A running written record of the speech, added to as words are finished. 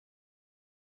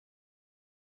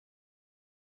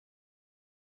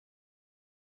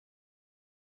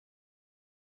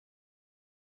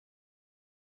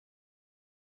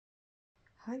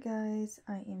Hi guys,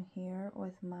 I am here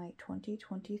with my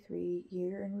 2023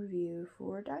 year in review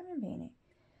for diamond painting.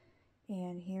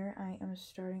 And here I am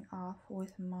starting off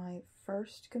with my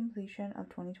first completion of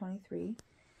 2023.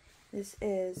 This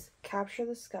is Capture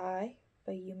the Sky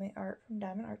by Yume Art from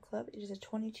Diamond Art Club. It is a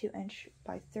 22 inch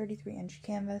by 33 inch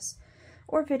canvas,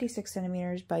 or 56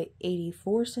 centimeters by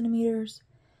 84 centimeters.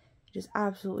 It is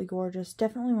absolutely gorgeous.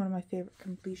 Definitely one of my favorite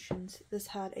completions. This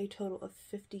had a total of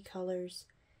 50 colors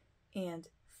and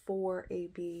 4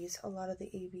 ABs. A lot of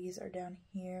the ABs are down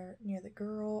here near the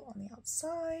girl on the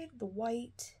outside, the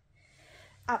white.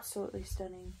 Absolutely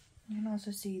stunning. You can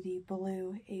also see the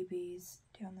blue ABs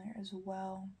down there as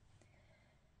well.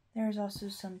 There's also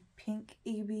some pink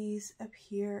ABs up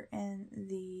here in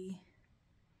the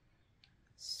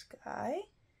sky.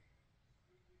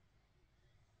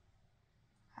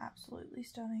 Absolutely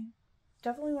stunning.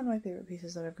 Definitely one of my favorite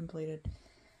pieces that I've completed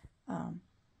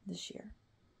this year.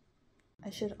 I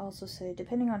should also say,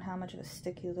 depending on how much of a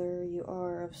stickler you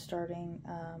are of starting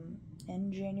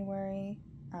in January,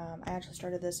 I actually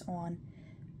started this on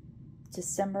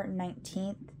December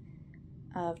 19th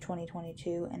of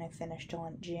 2022, and I finished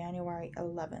on January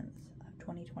 11th of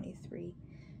 2023.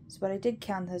 So, but I did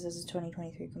count this as a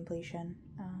 2023 completion,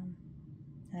 and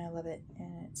I love it,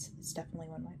 and it's definitely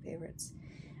one of my favorites.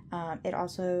 It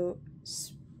also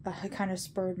kind of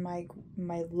spurred my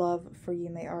love for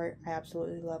Yume art. I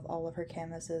absolutely love all of her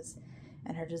canvases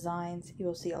and her designs. You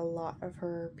will see a lot of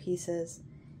her pieces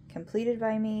completed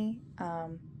by me,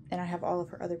 and I have all of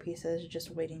her other pieces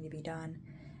just waiting to be done.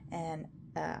 And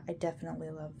I definitely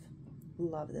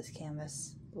love this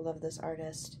canvas, love this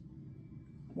artist.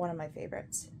 One of my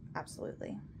favorites,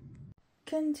 absolutely.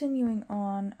 Continuing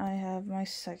on, I have my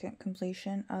second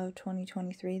completion of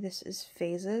 2023. This is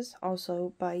Phases,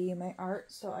 also by Yume Art.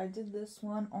 So I did this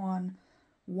one on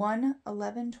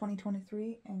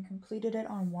 1/11/2023 and completed it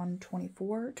on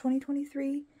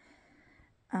 1/24/2023.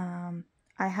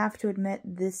 I have to admit,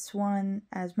 this one,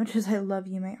 as much as I love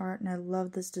Yume Art and I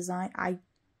love this design, I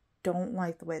don't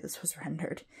like the way this was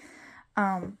rendered.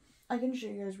 I can show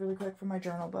you guys really quick from my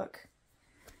journal book.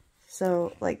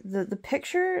 So, like, the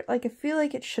picture, like, I feel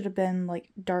like it should have been,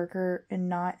 like, darker and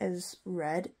not as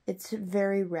red. It's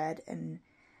very red, and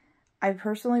I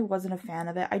personally wasn't a fan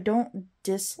of it. I don't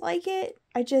dislike it.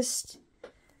 I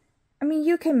mean,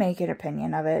 you can make an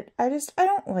opinion of it. I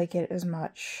don't like it as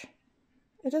much.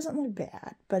 It doesn't look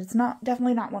bad, but it's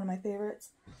definitely not one of my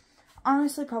favorites.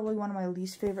 Honestly, probably one of my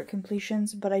least favorite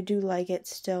completions, but I do like it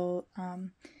still.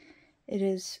 It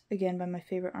is, again, by my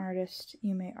favorite artist,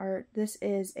 Yume Art. This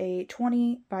is a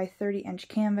 20 by 30 inch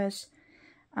canvas,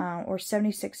 or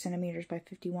 76 centimeters by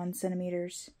 51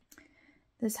 centimeters.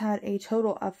 This had a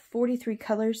total of 43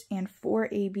 colors and 4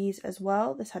 ABs as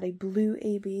well. This had a blue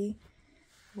AB,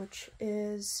 which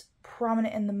is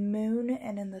prominent in the moon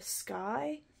and in the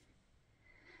sky.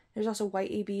 There's also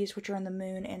white ABs, which are in the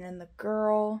moon and in the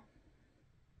girl.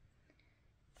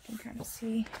 You can kind of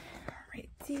see right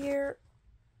there.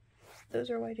 Those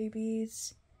are white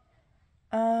ABs.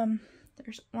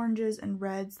 There's oranges and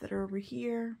reds that are over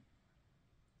here.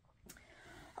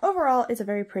 Overall, it's a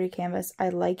very pretty canvas. I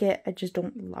like it. I just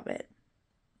don't love it.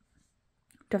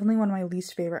 Definitely one of my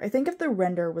least favorite. I think if the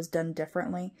render was done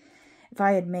differently, if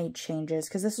I had made changes,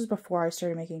 because this was before I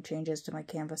started making changes to my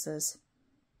canvases.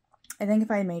 I think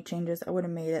if I had made changes, I would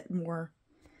have made it more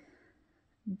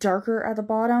darker at the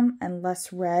bottom and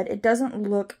less red. It doesn't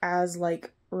look as,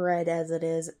 like, red as it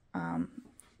is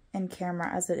in camera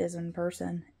as it is in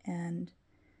person, and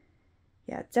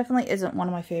yeah, it definitely isn't one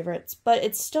of my favorites, but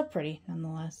it's still pretty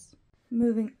nonetheless.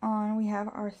 Moving on, we have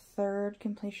our third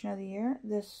completion of the year.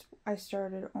 This I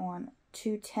started on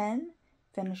 2/10,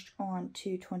 finished on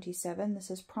 2/27. This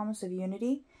is Promise of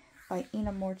Unity by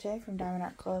Ina Morte from Diamond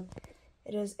Art Club.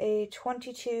 It is a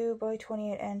 22 by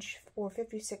 28 inch or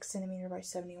 56 centimeter by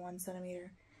 71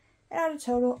 centimeter. It had a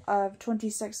total of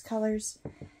 26 colors,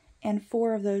 and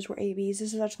 4 of those were ABs.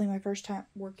 This is actually my first time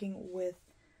working with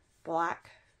black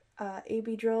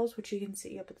AB drills, which you can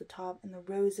see up at the top in the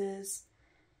roses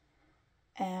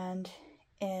and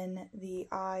in the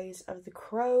eyes of the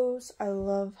crows. I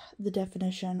love the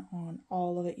definition on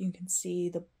all of it. You can see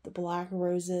the black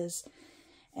roses,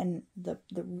 and the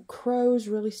crows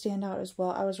really stand out as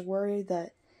well. I was worried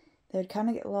that they would kind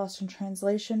of get lost in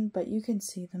translation, but you can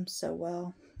see them so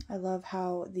well. I love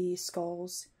how the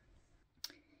skulls,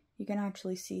 you can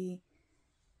actually see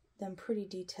them pretty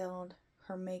detailed.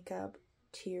 Her makeup,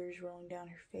 tears rolling down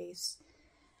her face.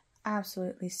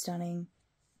 Absolutely stunning.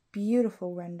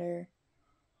 Beautiful render.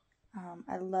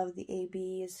 I love the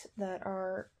ABs that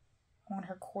are on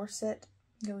her corset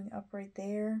going up right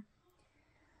there.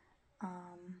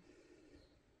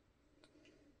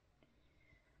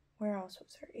 where else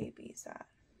was her ABs at?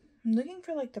 I'm looking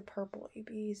for like the purple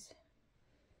ABs.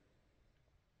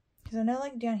 Because I know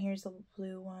like down here's the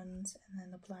blue ones and then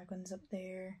the black ones up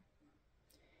there.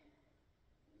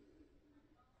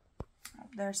 Oh,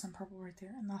 there's some purple right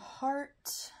there in the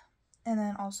heart. And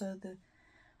then also the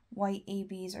white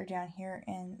ABs are down here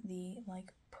in the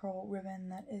like pearl ribbon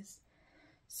that is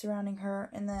surrounding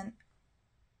her. And then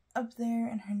up there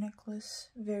in her necklace,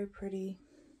 very pretty.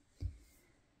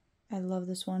 I love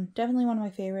this one. Definitely one of my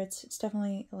favorites. It's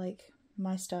definitely like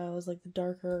my style is like the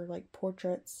darker like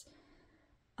portraits.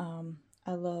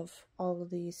 I love all of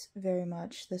these very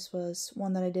much. This was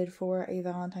one that I did for a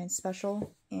Valentine's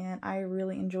special and I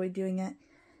really enjoyed doing it.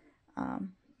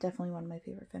 Definitely one of my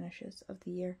favorite finishes of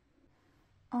the year.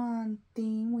 On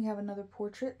theme, we have another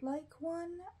portrait-like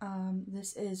one.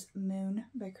 This is Moon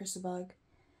by Bug.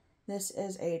 This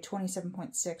is a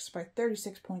 27.6 by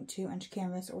 36.2 inch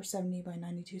canvas or 70 by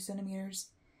 92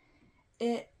 centimeters.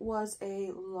 It was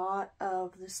a lot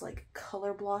of this like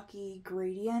color blocky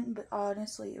gradient, but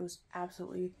honestly it was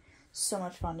absolutely so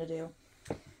much fun to do.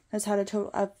 This had a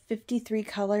total of 53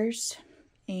 colors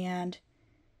and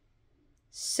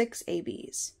 6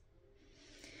 ABs.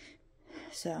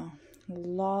 So a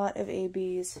lot of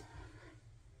ABs.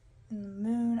 And the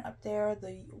moon up there,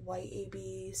 the white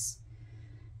ABs.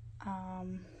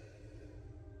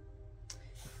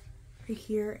 Right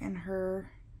here in her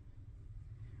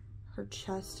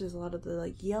chest is a lot of the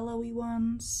like yellowy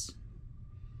ones.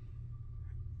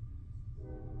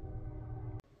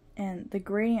 And the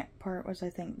gradient part was,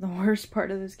 I think, the worst part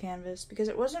of this canvas because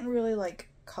it wasn't really like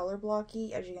color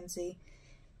blocky. As you can see,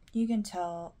 you can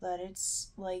tell that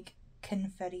it's like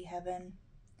confetti heaven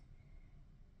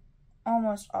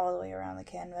almost all the way around the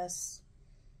canvas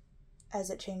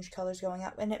as it changed colors going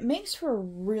up, and it makes for a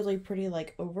really pretty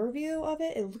like overview of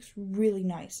it. It looks really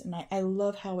nice and I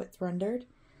love how it's rendered,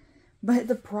 but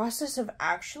the process of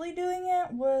actually doing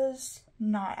it was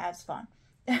not as fun.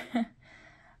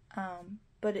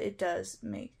 But it does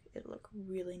make it look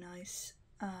really nice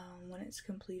when it's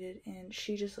completed, and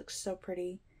she just looks so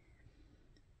pretty.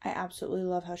 I absolutely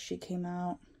love how she came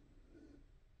out.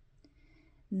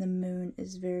 And the moon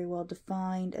is very well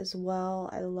defined as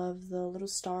well. I love the little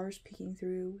stars peeking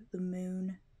through the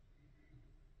moon.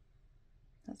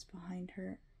 That's behind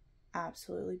her.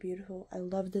 Absolutely beautiful. I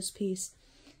love this piece.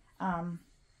 I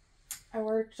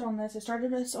worked on this. I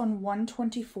started this on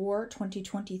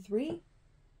 1/24/2023.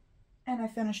 And I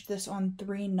finished this on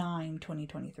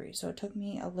 3/9/2023. So it took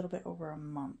me a little bit over a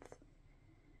month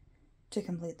to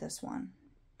complete this one.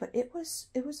 But it was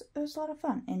a lot of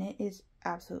fun, and it is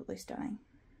absolutely stunning.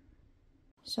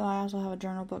 So I also have a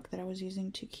journal book that I was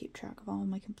using to keep track of all of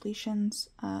my completions.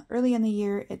 Early in the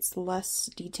year, it's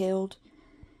less detailed.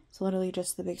 It's literally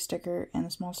just the big sticker and the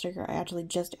small sticker. I actually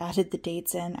just added the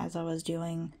dates in as I was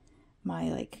doing my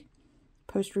like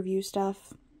post-review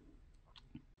stuff.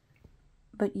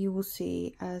 But you will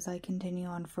see as I continue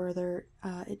on further,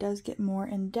 it does get more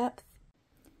in depth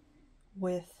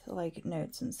with like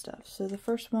notes and stuff. So the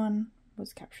first one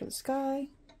was Capture the Sky.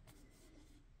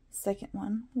 Second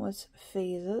one was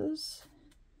Phases.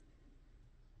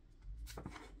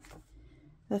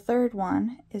 The third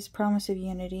one is Promise of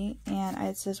Unity, and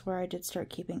this is where I did start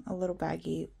keeping a little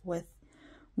baggie with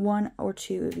 1 or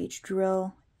 2 of each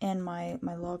drill in my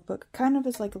logbook, kind of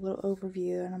as like a little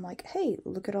overview, and I'm like, hey,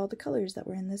 look at all the colors that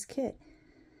were in this kit.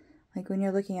 Like when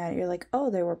you're looking at it, you're like, oh,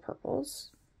 there were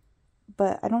purples,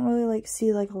 but I don't really like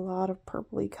see like a lot of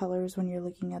purpley colors when you're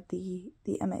looking at the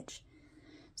image.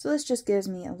 So this just gives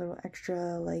me a little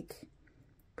extra like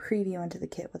preview into the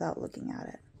kit without looking at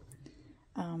it.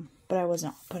 But I was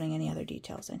not putting any other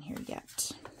details in here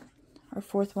yet. Our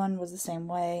fourth one was the same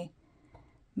way,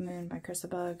 Moon by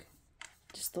Bug.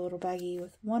 Just a little baggie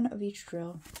with 1 of each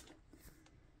drill.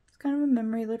 It's kind of a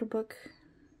memory little book.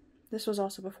 This was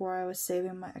also before I was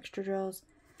saving my extra drills.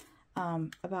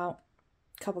 About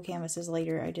a couple canvases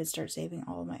later, I did start saving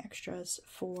all of my extras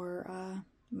for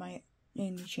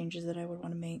any changes that I would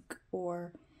want to make,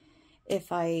 or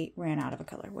if I ran out of a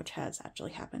color, which has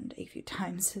actually happened a few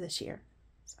times this year.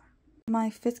 So. My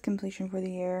 5th completion for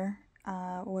the year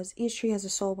was Each Tree Has a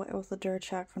Soul by Oath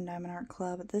Durachak from Diamond Art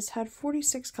Club. This had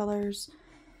 46 colors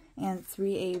and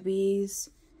 3 ABs.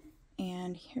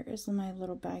 And here is my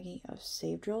little baggie of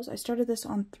save drills. I started this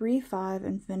on 3/5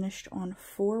 and finished on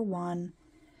 4/1.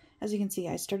 As you can see,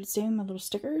 I started saving my little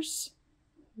stickers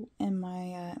in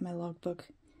my my logbook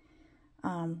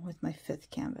with my 5th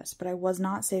canvas, but I was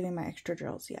not saving my extra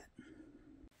drills yet.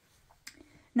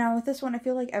 Now with this one, I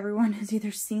feel like everyone has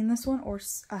either seen this one or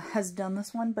has done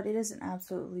this one, but it is an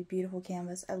absolutely beautiful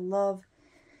canvas. I love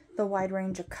the wide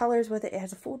range of colors with it. It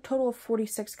has a full total of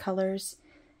 46 colors,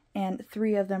 and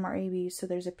 3 of them are ABs. So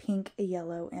there's a pink, a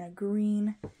yellow, and a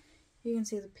green. You can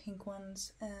see the pink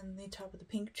ones and the top of the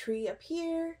pink tree up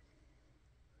here.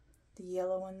 The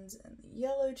yellow ones and the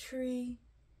yellow tree.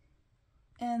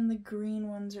 And the green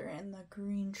ones are in the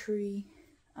green tree.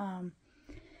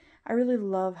 I really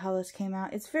love how this came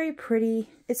out. It's very pretty.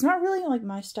 It's not really like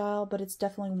my style, but it's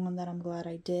definitely one that I'm glad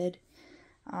I did.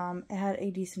 It had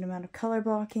a decent amount of color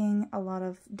blocking, a lot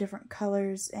of different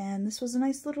colors, and this was a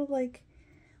nice little like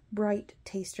bright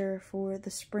taster for the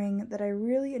spring that I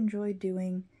really enjoyed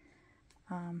doing.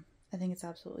 I think it's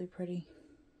absolutely pretty.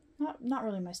 Not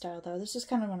really my style though. This is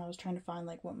kind of when I was trying to find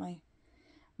like what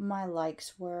my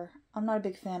likes were. I'm not a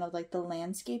big fan of like the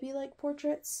landscapey like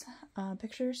portraits,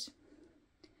 pictures.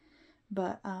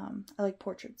 But I like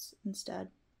portraits instead.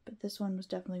 But this one was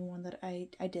definitely one that I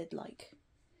did like.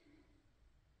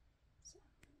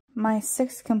 My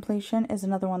 6th completion is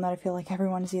another one that I feel like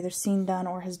everyone has either seen done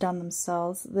or has done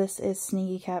themselves. This is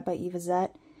Sneaky Cat by Eva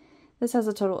Zett. This has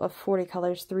a total of 40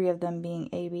 colors, 3 of them being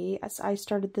AB. As I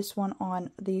started this one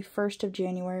on the 1st of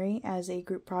January as a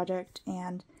group project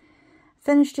and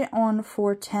finished it on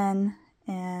 4/10,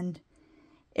 and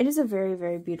it is a very,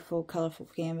 very beautiful, colorful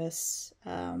canvas,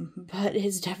 but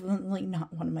it's definitely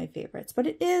not one of my favorites. But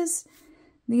it is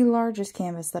the largest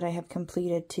canvas that I have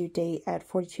completed to date at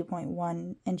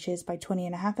 42.1 inches by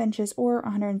 20.5 inches, or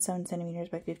 107 centimeters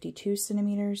by 52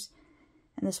 centimeters.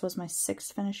 And this was my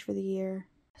 6th finish for the year.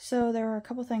 So there are a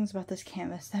couple things about this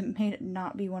canvas that made it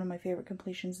not be one of my favorite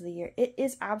completions of the year. It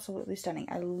is absolutely stunning.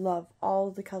 I love all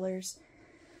of the colors.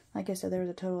 Like I said, there was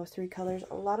a total of 3 colors.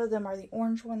 A lot of them are the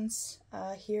orange ones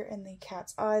here in the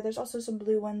cat's eye. There's also some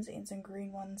blue ones and some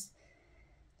green ones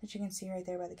that you can see right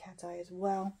there by the cat's eye as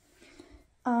well.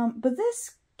 But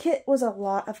this kit was a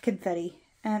lot of confetti,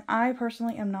 and I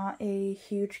personally am not a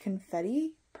huge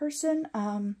confetti person.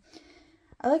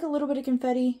 I like a little bit of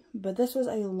confetti, but this was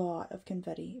a lot of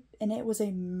confetti, and it was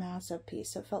a massive piece,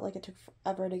 so it felt like it took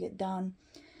forever to get done.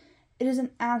 It is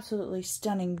an absolutely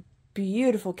stunning,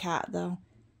 beautiful cat, though.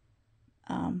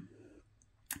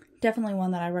 Definitely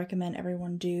one that I recommend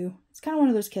everyone do. It's kind of one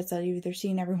of those kits that you've either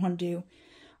seen everyone do,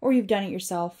 or you've done it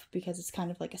yourself, because it's kind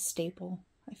of like a staple,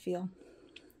 I feel.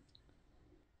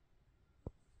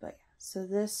 But yeah, so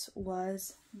this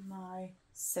was my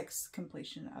 6th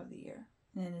completion of the year,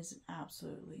 and it is an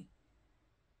absolutely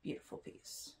beautiful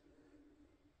piece.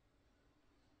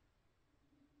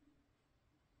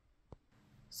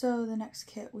 So the next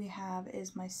kit we have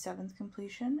is my 7th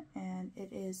completion, and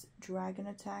it is Dragon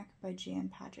Attack by Jan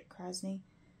Paget Krasny.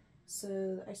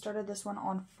 So I started this one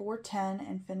on 4/10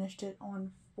 and finished it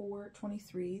on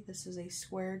 4/23. This is a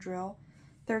square drill,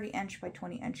 30 inch by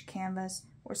 20 inch canvas,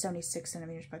 or 76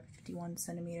 centimeters by 51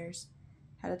 centimeters.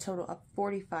 Had a total of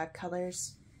 45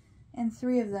 colors, and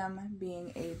 3 of them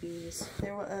being ABs.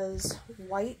 There was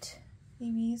white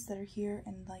ABs that are here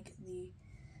in like the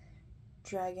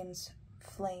dragon's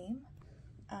flame.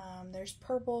 There's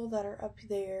purple that are up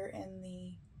there in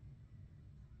the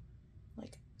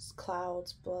like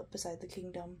clouds beside the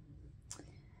kingdom,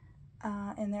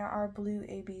 and there are blue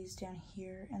ABs down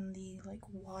here in the like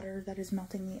water that is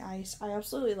melting the ice. I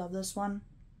absolutely love this one.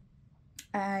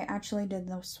 I actually did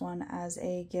this one as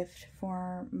a gift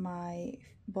for my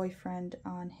boyfriend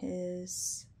on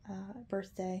his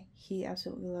birthday. He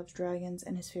absolutely loves dragons,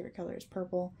 and his favorite color is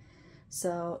purple.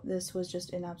 So this was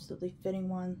just an absolutely fitting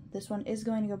one. This one is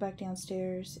going to go back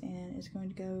downstairs and is going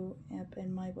to go up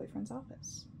in my boyfriend's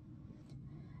office.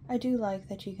 I do like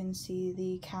that you can see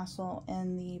the castle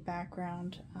in the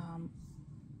background,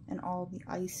 and all the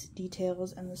ice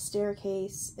details and the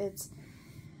staircase.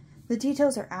 The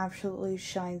details are absolutely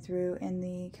shine through in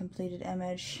the completed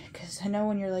image, because I know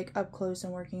when you're like up close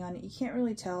and working on it, you can't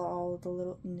really tell all of the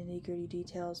little nitty-gritty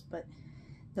details, but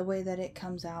the way that it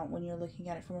comes out when you're looking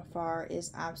at it from afar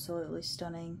is absolutely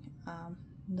stunning.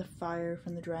 The fire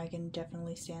from the dragon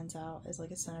definitely stands out as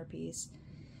like a centerpiece.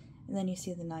 And then you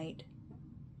see the knight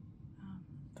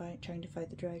trying to fight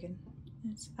the dragon.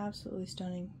 It's absolutely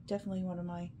stunning. Definitely one of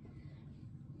my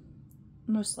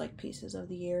most liked pieces of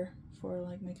the year for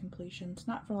like my completions.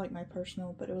 Not for like my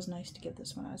personal, but it was nice to give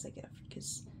this one as a gift,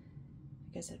 because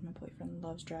like I said, my boyfriend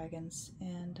loves dragons,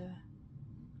 and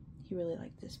he really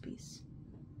liked this piece.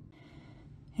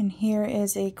 And here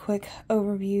is a quick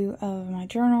overview of my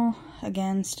journal.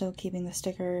 Again, still keeping the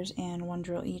stickers and 1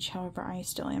 drill each. However, I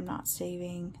still am not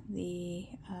saving the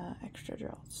extra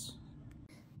drills.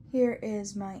 Here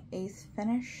is my 8th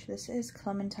finish. This is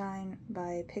Clementine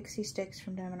by Pixie Sticks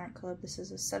from Diamond Art Club. This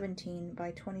is a 17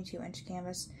 by 22 inch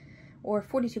canvas, or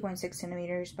 42.6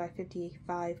 centimeters by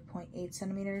 55.8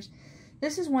 centimeters.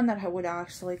 This is one that I would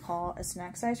actually call a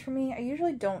snack size for me. I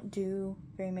usually don't do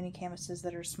very many canvases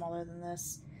that are smaller than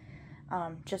this,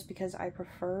 just because I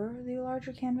prefer the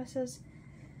larger canvases.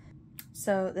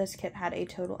 So this kit had a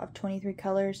total of 23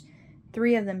 colors,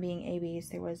 3 of them being ABs.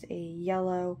 There was a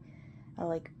yellow, a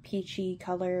like peachy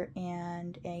color,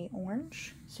 and a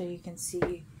orange. So you can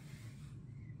see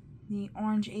the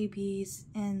orange ABs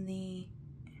and the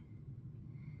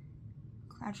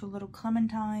actual little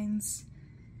clementines.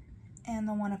 And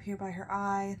the one up here by her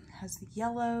eye has the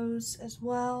yellows as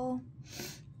well.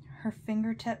 Her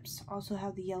fingertips also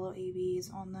have the yellow ABs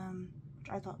on them,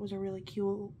 which I thought was a really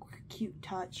cute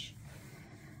touch.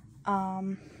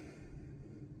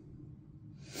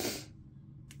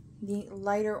 The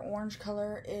lighter orange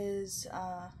color is,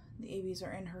 the ABs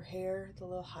are in her hair, the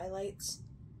little highlights.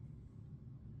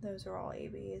 Those are all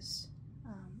ABs.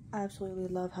 I absolutely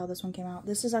love how this one came out.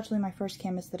 This is actually my first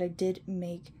canvas that I did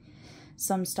make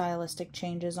some stylistic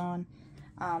changes on.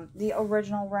 The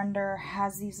original render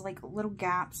has these like little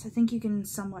gaps. I think you can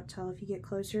somewhat tell if you get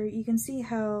closer. You can see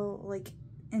how like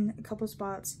in a couple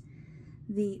spots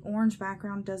the orange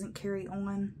background doesn't carry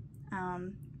on,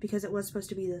 because it was supposed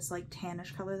to be this like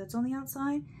tannish color that's on the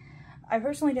outside. I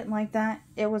personally didn't like that.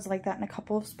 It was like that in a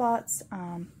couple of spots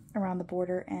around the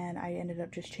border, and I ended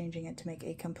up just changing it to make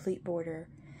a complete border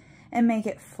and make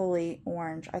it fully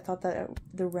orange. I thought that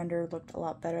the render looked a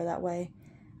lot better that way,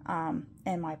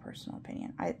 in my personal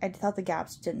opinion. I thought the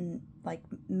gaps didn't, like,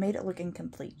 made it look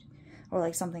incomplete, or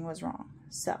like something was wrong.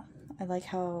 So, I like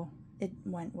how it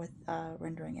went with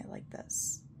rendering it like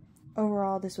this.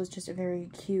 Overall, this was just a very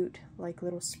cute, like,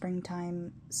 little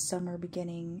springtime, summer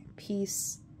beginning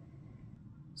piece.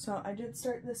 So, I did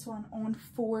start this one on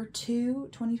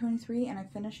 4/2/2023, and I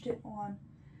finished it on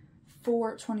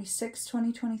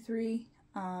 4/26/2023.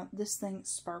 This thing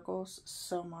sparkles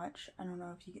so much. I don't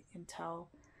know if you can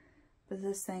tell, but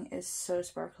this thing is so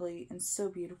sparkly and so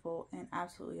beautiful and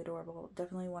absolutely adorable.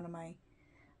 Definitely one of my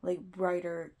like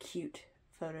brighter, cute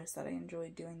photos that I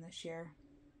enjoyed doing this year.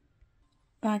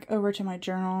 Back over to my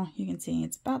journal, you can see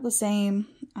it's about the same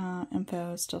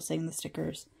info, still saying the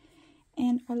stickers,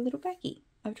 and our little baggie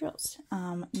of drills.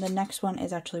 The next one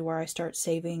is actually where I start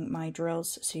saving my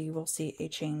drills, so you will see a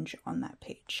change on that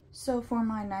page. So for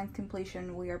my 9th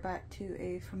completion, we are back to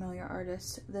a familiar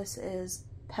artist. This is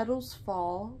Petals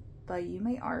Fall by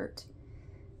Yume Art.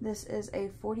 This is a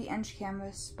 40-inch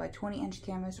canvas by 20-inch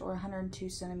canvas, or 102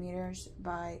 centimeters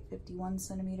by 51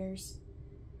 centimeters.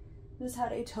 This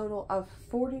had a total of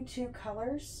 42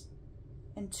 colors,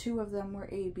 and 2 of them were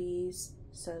ABs.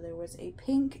 So there was a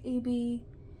pink AB,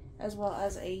 as well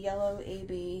as a yellow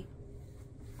AB.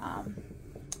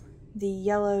 The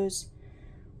yellows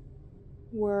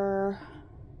were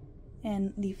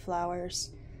in the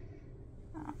flowers.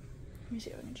 Let me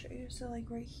see if I can show you. So like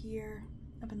right here,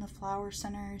 up in the flower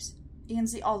centers, you can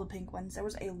see all the pink ones. There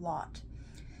was a lot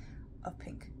of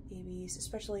pink ABs,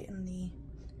 especially in the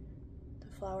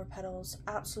flower petals.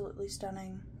 Absolutely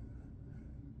stunning.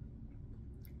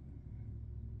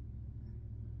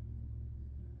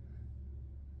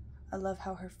 I love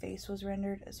how her face was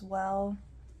rendered as well.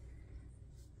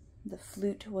 The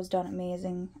flute was done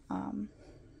amazing. And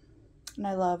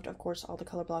I loved, of course, all the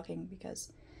color blocking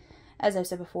because, as I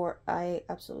said before, I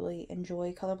absolutely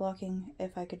enjoy color blocking.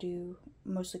 If I could do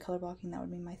mostly color blocking, that would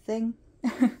be my thing.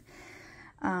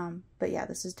 But yeah,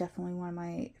 this is definitely one of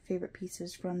my favorite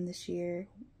pieces from this year.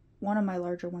 One of my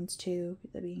larger ones too,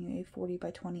 that being a 40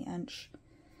 by 20 inch.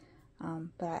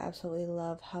 But I absolutely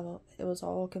love how it was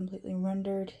all completely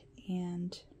rendered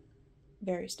and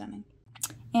very stunning.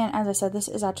 And as I said, this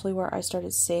is actually where I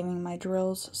started saving my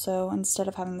drills. So instead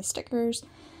of having the stickers,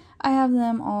 I have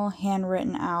them all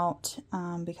handwritten out,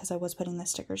 because I was putting the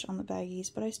stickers on the baggies,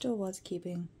 but I still was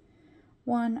keeping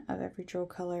one of every drill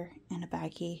color in a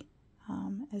baggie,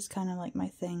 as kind of like my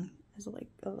thing, as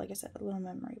like I said, a little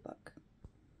memory book.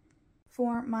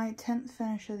 For my 10th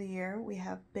finish of the year, we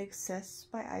have Big Sis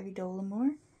by Ivy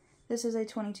Dolamore. This is a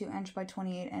 22-inch by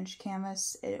 28-inch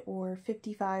canvas, or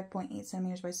 55.8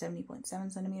 centimeters by 70.7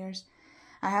 centimeters.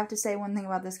 I have to say one thing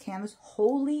about this canvas,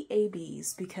 holy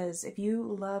ABs, because if you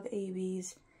love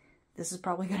ABs, this is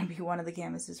probably going to be one of the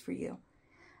canvases for you.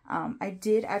 I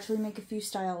did actually make a few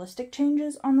stylistic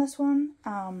changes on this one.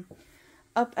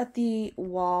 Up at the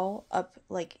wall, up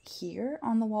like here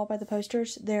on the wall by the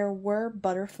posters, there were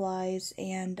butterflies,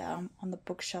 and on the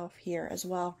bookshelf here as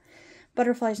well.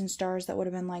 Butterflies and stars that would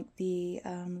have been like the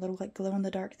little like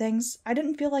glow-in-the-dark things. I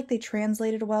didn't feel like they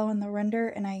translated well in the render,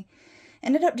 and I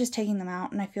ended up just taking them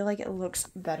out, and I feel like it looks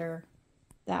better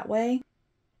that way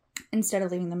instead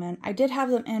of leaving them in. I did have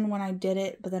them in when I did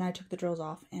it, but then I took the drills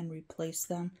off and replaced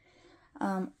them.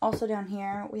 Also down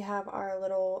here, we have our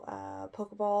little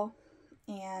Pokeball,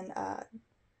 and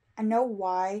I know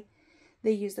why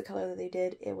they used the color that they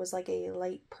did. It was like a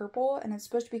light purple, and it's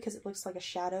supposed to be because it looks like a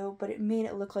shadow, but it made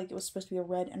it look like it was supposed to be a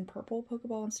red and purple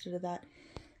Pokeball instead of that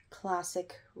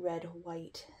classic red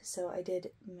white. So I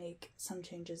did make some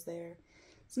changes there.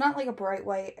 It's not like a bright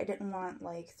white. I didn't want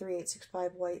like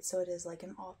 3865 white, so it is like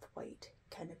an off-white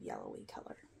kind of yellowy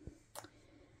color.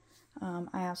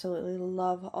 I absolutely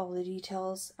love all the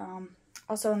details.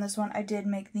 Also in this one, I did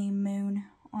make the moon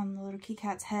on the little kitty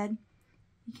cat's head.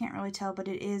 You can't really tell, but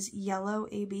it is yellow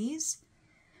ABs.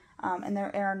 And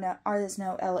there is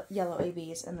no yellow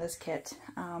ABs in this kit.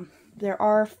 There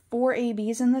are 4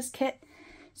 ABs in this kit.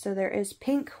 So there is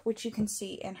pink, which you can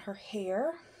see in her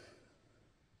hair.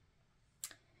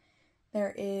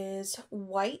 There is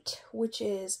white, which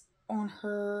is on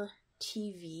her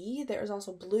TV. There is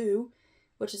also blue,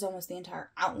 which is almost the entire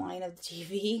outline of the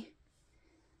TV.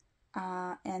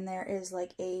 And there is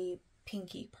like a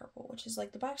pinky purple, which is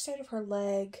like the back side of her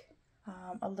leg,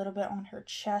 a little bit on her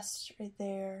chest right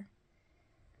there.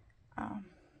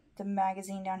 The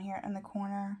magazine down here in the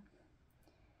corner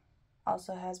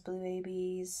also has blue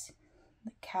ABs.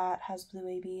 The cat has blue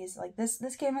ABs. Like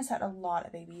this canvas had a lot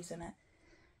of ABs in it.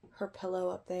 Her pillow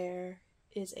up there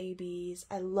is ABs.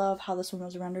 I love how this one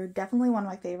was rendered. Definitely one of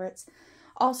my favorites.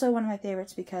 Also one of my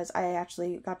favorites because I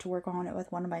actually got to work on it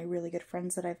with one of my really good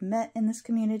friends that I've met in this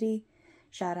community.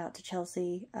 Shout out to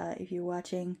Chelsea, if you're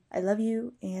watching. I love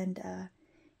you, and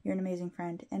you're an amazing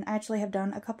friend. And I actually have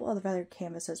done a couple of other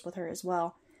canvases with her as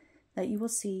well that you will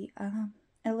see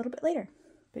a little bit later.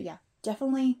 But yeah,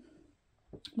 definitely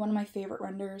one of my favorite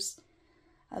renders.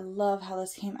 I love how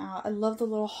this came out. I love the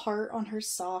little heart on her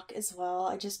sock as well.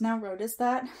 I just now noticed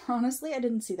that. Honestly, I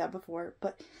didn't see that before,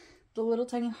 but the little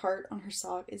tiny heart on her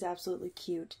sock is absolutely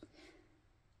cute.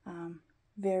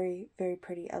 Very, very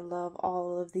pretty. I love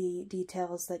all of the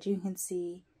details that you can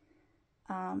see.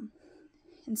 And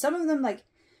some of them like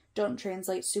don't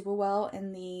translate super well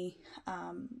in the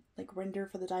like render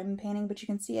for the diamond painting, but you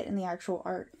can see it in the actual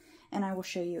art, and I will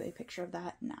show you a picture of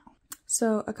that now.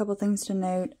 So a couple things to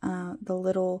note, the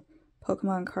little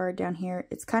Pokemon card down here,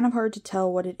 it's kind of hard to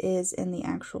tell what it is in the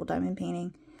actual diamond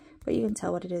painting, but you can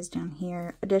tell what it is down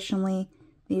here. Additionally,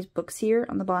 these books here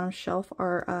on the bottom shelf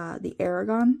are the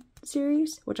Aragon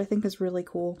series, which I think is really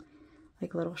cool,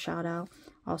 like a little shout out.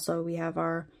 Also, we have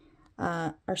our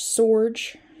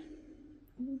Sorge,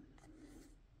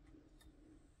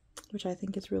 which I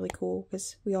think is really cool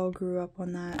because we all grew up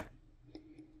on that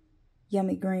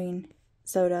yummy green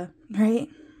soda, right?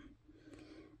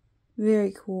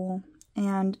 Very cool.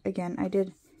 And again, I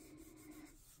did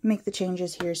make the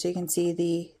changes here so you can see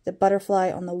the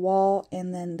butterfly on the wall,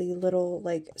 and then the little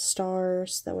like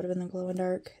stars that would have been the glow in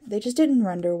dark. They just didn't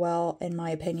render well in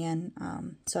my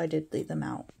opinion, so I did leave them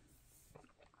out.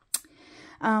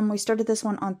 We started this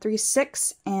one on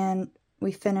 3/6 and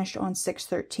we finished on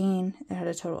 6/13. It had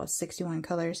a total of 61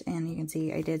 colors, and you can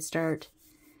see I did start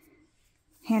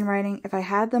handwriting. If I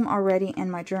had them already in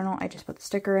my journal, I just put the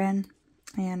sticker in,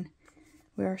 and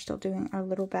we are still doing our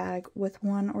little bag with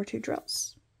 1 or 2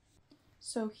 drills.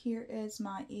 So here is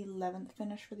my 11th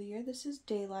finish for the year. This is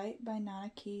Daylight by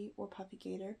Nana Key or Puffy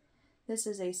Gator. This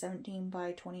is a 17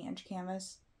 by 20 inch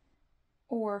canvas,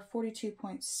 or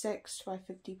 42.6 by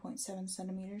 50.7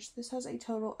 centimeters. This has a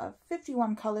total of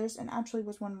 51 colors, and actually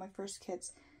was one of my first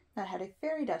kits that had a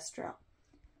fairy dust drill.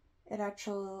 It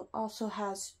actually also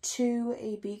has 2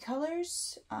 AB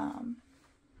colors,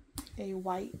 a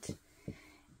white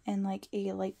and like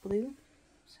a light blue.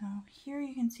 So here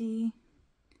you can see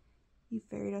the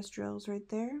fairy dust drills right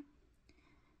there,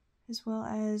 as well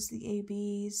as the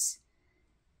ABs.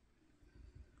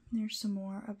 There's some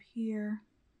more up here,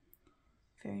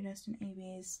 fairy dust and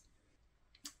ABs.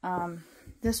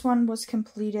 This one was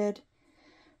completed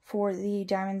for the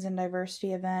Diamonds and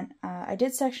Diversity event. I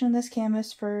did section this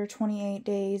canvas for 28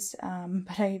 days,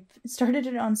 but I started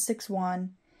it on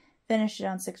 6/1, finished it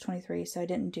on 6/23, so I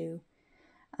didn't do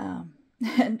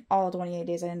all 28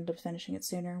 days. I ended up finishing it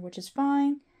sooner, which is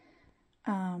fine.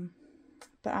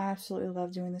 But I absolutely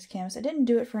love doing this canvas. I didn't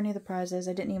do it for any of the prizes.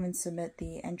 I didn't even submit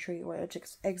the entry or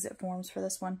exit forms for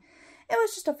this one. It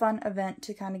was just a fun event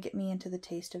to kind of get me into the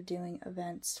taste of doing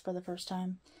events for the first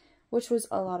time, which was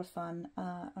a lot of fun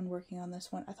on working on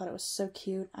this one. I thought it was so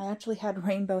cute. I actually had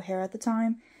rainbow hair at the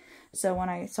time, so when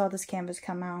I saw this canvas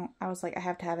come out, I was like, I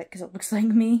have to have it because it looks like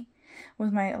me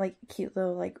with my like cute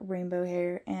little like rainbow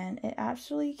hair, and it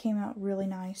actually came out really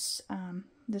nice.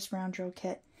 This round drill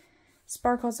kit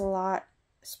sparkles a lot,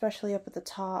 especially up at the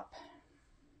top.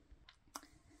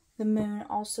 The moon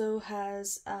also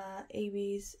has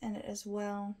ABs in it as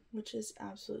well, which is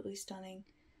absolutely stunning.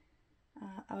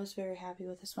 I was very happy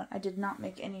with this one. I did not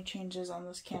make any changes on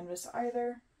this canvas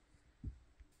either.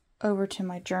 Over to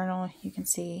my journal, you can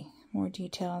see more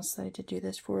details that I did do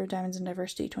this for Diamonds in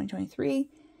Diversity 2023.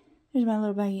 There's my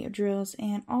little baggie of drills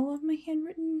and all of my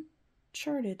handwritten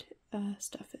charted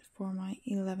stuff for my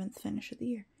 11th finish of the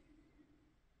year.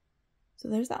 So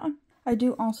there's that one. I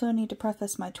do also need to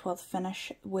preface my 12th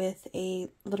finish with a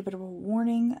little bit of a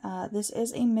warning. This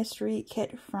is a mystery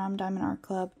kit from Diamond Art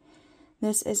Club.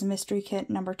 This is mystery kit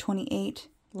number 28,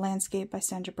 Landscape by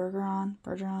Sandra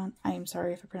Bergeron. I am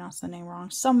sorry if I pronounced the name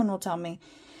wrong. Someone will tell me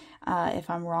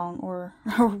if I'm wrong or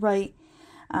right.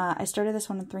 I started this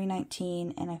one in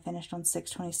 319 and I finished on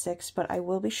 626, but I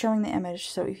will be showing the image,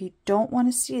 so if you don't want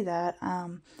to see that,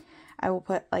 I will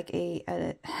put like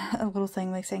a little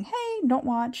thing like saying, hey, don't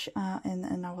watch,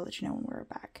 and I will let you know when we're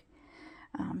back.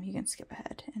 You can skip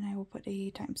ahead, and I will put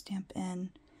a timestamp in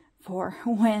for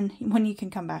when you can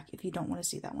come back if you don't want to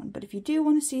see that one. But if you do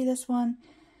want to see this one,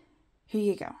 here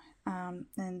you go.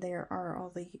 And there are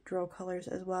all the drill colors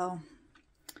as well,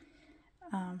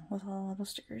 with all the little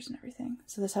stickers and everything.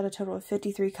 So this had a total of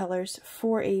 53 colors,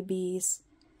 4 ABs,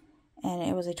 and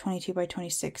it was a 22 by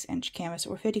 26 inch canvas,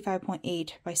 or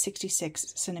 55.8 by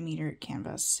 66 centimeter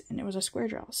canvas, and it was a square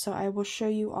drill. So I will show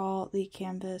you all the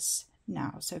canvas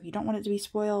now. So if you don't want it to be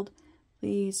spoiled,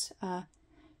 please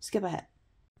skip ahead.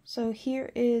 So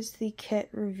here is the kit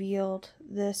revealed.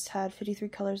 This had 53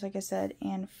 colors, like I said,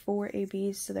 and 4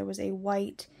 ABs. So there was a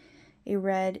white, a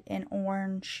red, an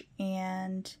orange,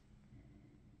 and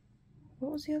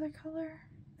what was the other color?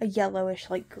 A yellowish,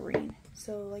 like green.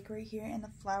 So like right here in the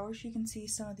flowers, you can see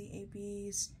some of the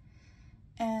ABs,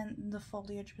 and the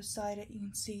foliage beside it, you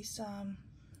can see some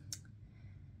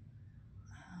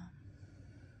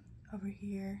over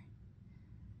here.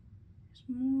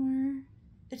 There's more.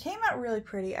 It came out really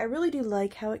pretty. I really do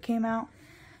like how it came out.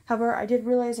 However, I did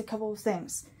realize a couple of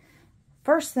things.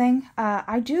 First thing,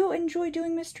 I do enjoy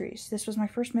doing mysteries. This was my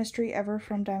first mystery ever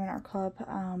from Diamond Art Club.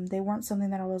 They weren't something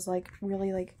that I was like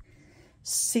really like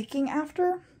seeking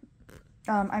after.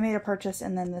 I made a purchase,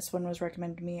 and then this one was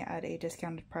recommended to me at a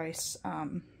discounted price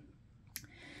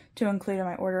to include in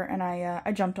my order, and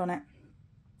I jumped on it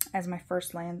as my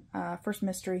first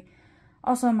mystery.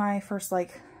 Also my first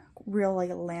like real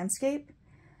like landscape.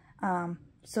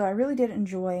 So I really did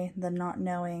enjoy the not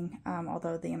knowing,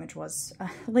 although the image was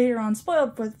later on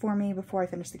spoiled for me before I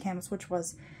finished the canvas, which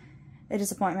was a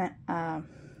disappointment,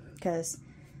 because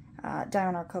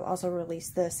Diamond Art Club also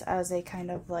released this as a kind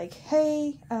of like,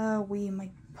 hey, we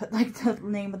might put like the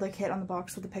name of the kit on the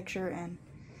box with the picture, and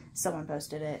someone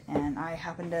posted it, and I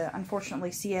happened to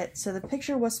unfortunately see it, so the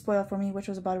picture was spoiled for me, which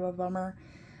was about a bummer.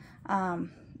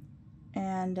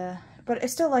 But I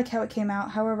still like how it came out.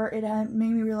 However, it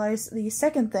made me realize the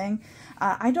second thing,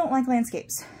 I don't like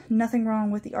landscapes. Nothing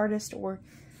wrong with the artist or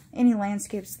any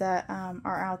landscapes that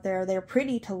are out there. They're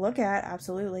pretty to look at,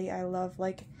 absolutely. I love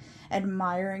like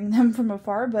admiring them from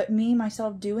afar, but me,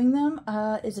 myself, doing them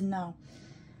is a no.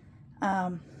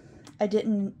 I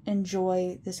didn't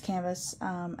enjoy this canvas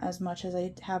as much as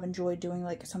I have enjoyed doing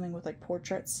like something with like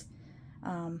portraits.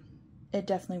 It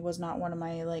definitely was not one of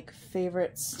my like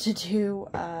favorites to do.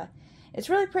 It's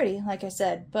really pretty, like I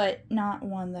said, but not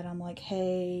one that I'm like,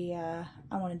 hey,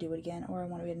 I want to do it again, or I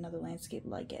want to get another landscape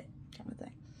like it, kind of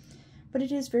thing. But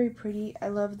it is very pretty. I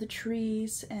love the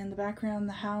trees and the background,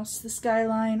 the house, the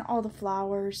skyline, all the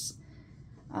flowers.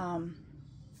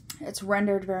 It's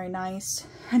rendered very nice.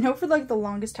 I know for like the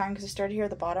longest time, because I started here at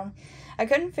the bottom, I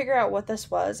couldn't figure out what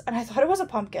this was, and I thought it was a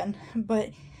pumpkin, but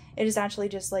it is actually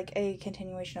just like a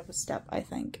continuation of a step, I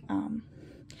think.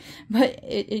 But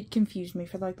it confused me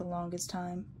for like the longest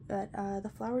time. But the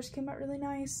flowers came out really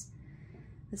nice.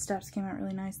 The steps came out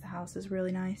really nice. The house is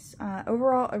really nice.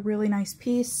 Overall, a really nice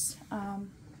piece.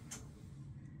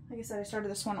 Like I said, I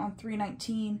started this one on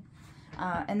 319.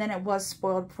 And then it was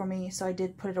spoiled for me, so I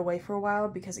did put it away for a while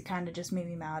because it kind of just made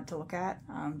me mad to look at.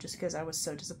 Just because I was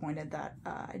so disappointed that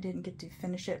I didn't get to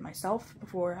finish it myself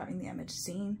before having the image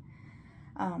seen.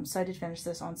 So I did finish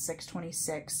this on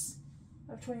 6/26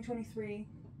 of 2023.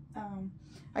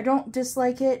 I don't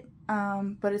dislike it,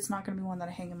 but it's not going to be one that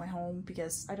I hang in my home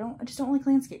because I just don't like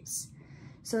landscapes.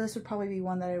 So this would probably be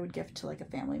one that I would gift to like a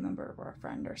family member or a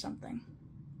friend or something.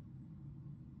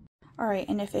 Alright,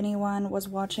 and if anyone was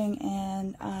watching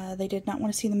and they did not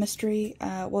want to see the mystery,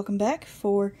 welcome back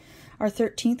for our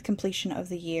 13th completion of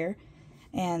the year.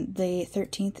 And the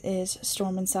 13th is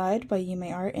Storm Inside by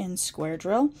Yume Art in Square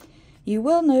Drill. You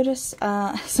will notice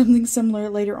something similar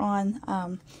later on.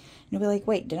 And you'll be like,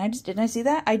 wait, didn't I see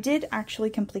that? I did actually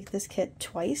complete this kit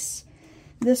twice.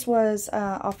 This was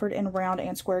offered in round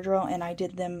and square drill, and I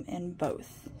did them in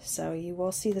both. So you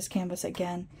will see this canvas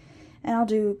again, and I'll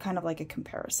do kind of like a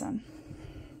comparison.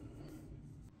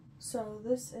 So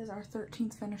this is our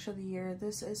 13th finish of the year.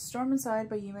 This is Storm Inside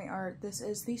by Yume Art. This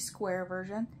is the square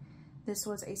version. This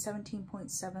was a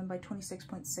 17.7 by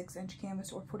 26.6 inch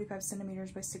canvas, or 45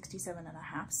 centimeters by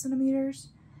 67.5 centimeters.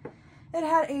 It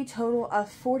had a total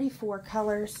of 44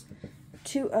 colors,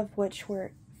 2 of which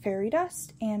were fairy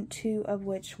dust and 2 of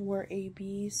which were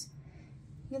ABs.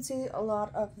 You can see a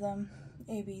lot of them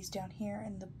ABs down here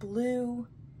in the blue.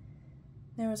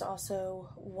 There was also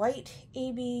white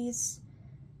ABs,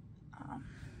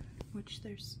 which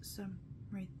there's some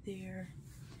right there,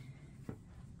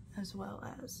 as well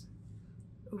as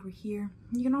over here.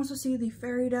 You can also see the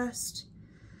fairy dust,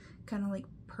 kind of like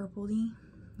purpley,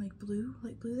 like blue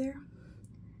there.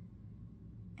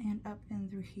 And up and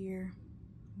through here,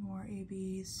 more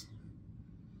ABs.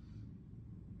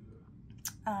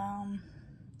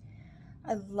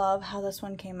 I love how this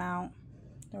one came out.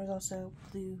 There was also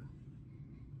blue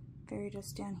fairy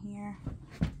dust down here.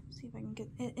 See if I can get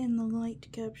it in the light to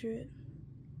capture it.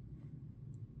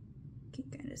 You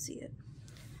can kind of see it.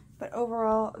 But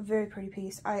overall, very pretty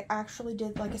piece. I actually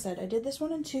did, like I said, I did this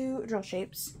one in 2 drill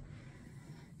shapes,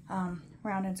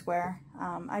 round and square.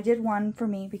 I did one for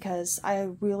me because I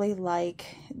really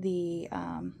like the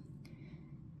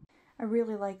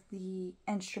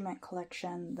instrument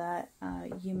collection that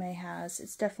Yume has.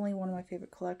 It's definitely one of my favorite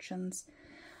collections.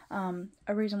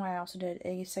 A reason why I also did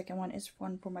a second one is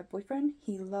one for my boyfriend.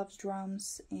 He loves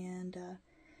drums, and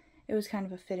it was kind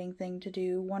of a fitting thing to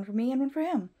do one for me and one for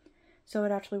him. So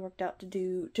it actually worked out to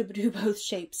do both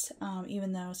shapes,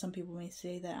 even though some people may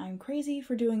say that I'm crazy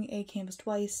for doing a canvas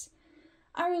twice.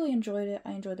 I really enjoyed it.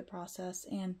 I enjoyed the process,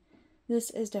 and this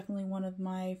is definitely one of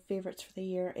my favorites for the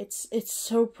year. It's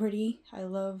so pretty. I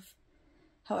love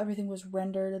how everything was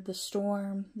rendered. The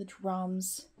storm, the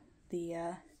drums,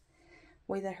 the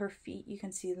way that her feet, you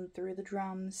can see them through the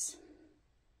drums.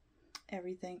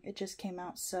 Everything. It just came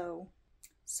out so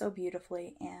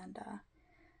beautifully, and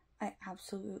I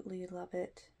absolutely love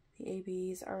it. The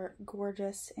ABs are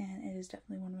gorgeous, and it is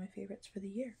definitely one of my favorites for the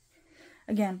year.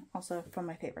 Again, also from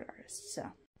my favorite artists. So,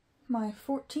 my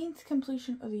 14th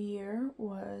completion of the year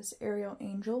was Aerial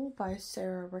Angel by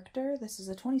Sarah Richter. This is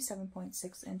a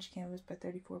 27.6 inch canvas by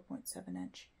 34.7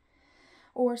 inch,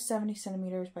 or 70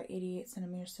 centimeters by 88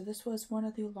 centimeters. So this was one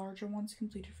of the larger ones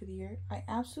completed for the year. I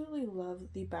absolutely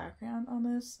love the background on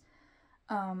this.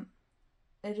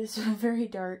 It is very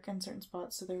dark in certain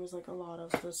spots, so there was like a lot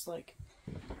of just like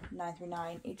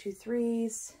 939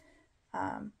 823s.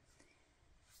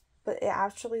 But it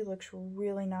actually looks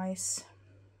really nice.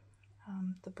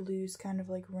 The blues kind of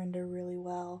like render really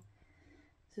well.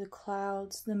 The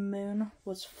clouds, the moon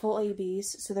was full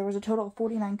ABs, so there was a total of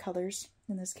 49 colors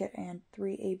in this kit and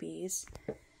 3 ABs.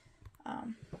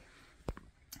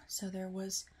 So there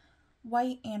was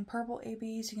white and purple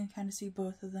ABs. You can kind of see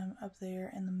both of them up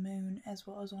there in the moon, as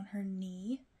well as on her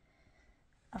knee.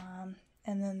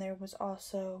 And then there was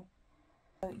also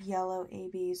yellow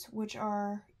ABs, which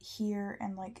are here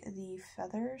and like the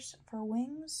feathers for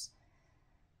wings.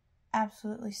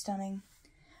 Absolutely stunning.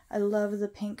 I love the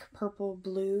pink, purple,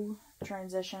 blue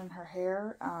transition in her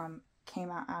hair. Came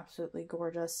out absolutely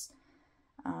gorgeous.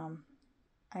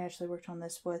 I actually worked on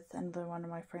this with another one of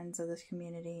my friends of this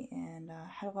community, and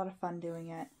had a lot of fun doing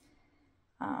it.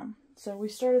 So we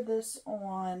started this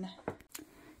on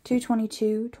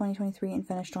 2/22/2023 and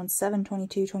finished on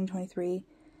 7/22/2023.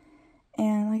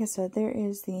 And like I said, there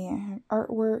is the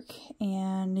artwork,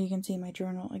 and you can see my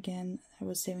journal again. I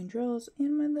was saving drills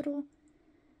in my little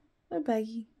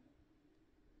baggie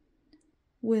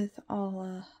with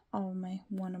all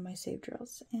one of my saved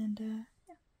drills. And yeah.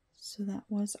 So that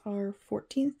was our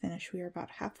 14th finish. We are about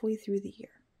halfway through the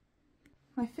year.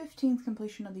 My 15th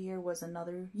completion of the year was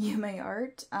another Yume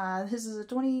Art. This is a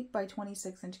 20 by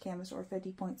 26 inch canvas, or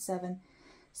 50.7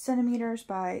 centimeters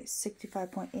by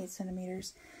 65.8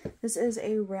 centimeters. This is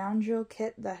a round drill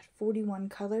kit that had 41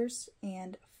 colors,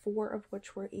 and 4 of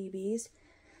which were ABs.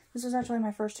 This was actually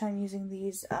my first time using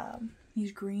these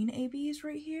green ABs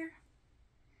right here,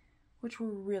 which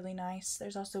were really nice.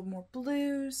 There's also more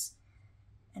blues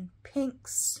and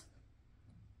pinks,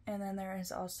 and then there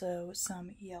is also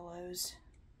some yellows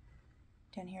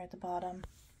down here at the bottom.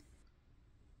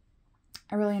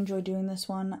 I really enjoy doing this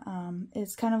one.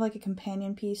 It's kind of like a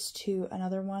companion piece to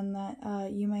another one that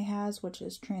Yume has, which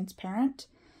is Transparent,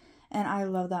 and I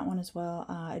love that one as well.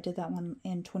 I did that one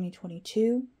in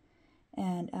 2022,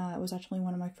 and it was actually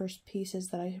one of my first pieces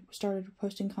that I started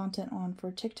posting content on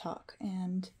for TikTok,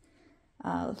 and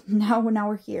now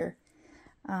we're here.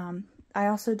 I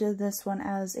also did this one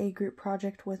as a group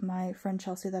project with my friend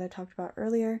Chelsea that I talked about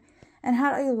earlier, and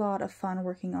had a lot of fun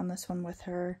working on this one with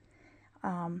her.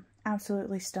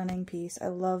 Absolutely stunning piece. I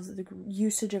love the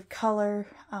usage of color,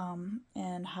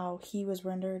 and how he was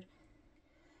rendered.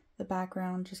 The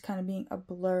background just kind of being a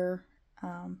blur,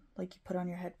 like you put on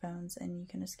your headphones and you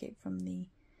can escape from the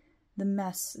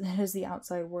mess that is the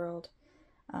outside world,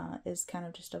 is kind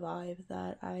of just a vibe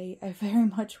that I very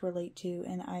much relate to,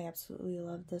 and I absolutely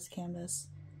love this canvas.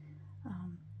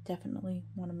 Definitely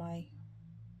one of my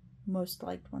most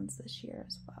liked ones this year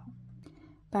as well.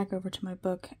 Back over to my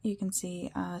book, you can see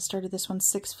I started this one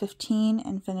 6:15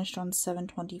 and finished on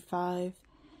 7:25.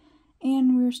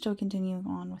 And we're still continuing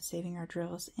on with saving our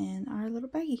drills in our little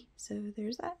baggie. So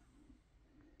there's that.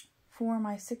 For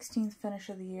my 16th finish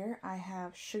of the year, I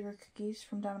have Sugar Cookies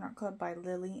from Diamond Art Club by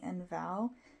Lily and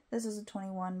Val. This is a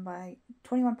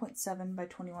 21.7 by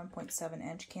 21.7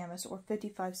 inch canvas, or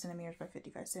 55 centimeters by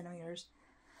 55 centimeters.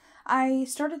 I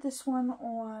started this one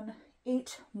on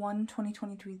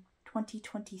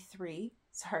 8/1/2023,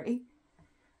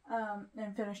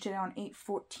 and finished it on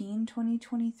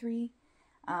 8/14/2023.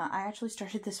 I actually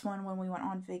started this one when we went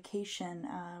on vacation.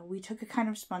 We took a kind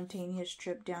of spontaneous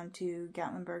trip down to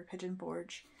Gatlinburg Pigeon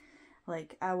Forge.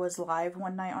 Like, I was live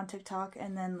one night on TikTok,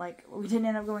 and then, like, we didn't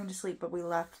end up going to sleep, but we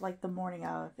left, like, the morning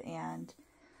of, and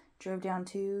drove down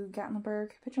to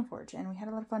Gatlinburg Pigeon Forge, and we had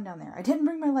a lot of fun down there. I didn't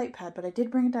bring my light pad, but I did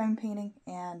bring a diamond painting,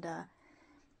 and,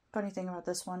 funny thing about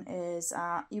this one is,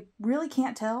 you really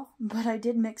can't tell, but I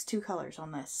did mix two colors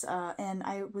on this, and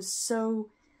I was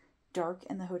so dark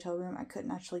in the hotel room, I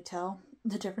couldn't actually tell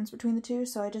the difference between the two,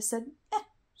 so I just said,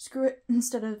 screw it,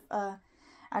 instead of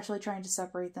actually trying to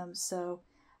separate them. So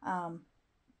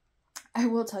I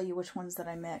will tell you which ones that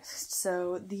I mixed.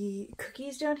 So the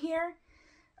cookies down here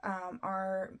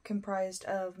are comprised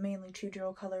of mainly True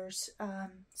Jewel colors,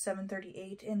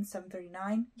 738 and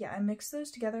 739. Yeah, I mixed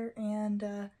those together, and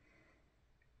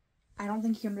I don't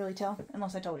think you can really tell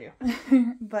unless I told you.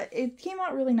 But it came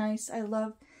out really nice. I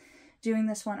love doing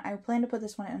this one. I plan to put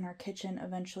this one in our kitchen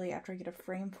eventually after I get a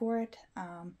frame for it.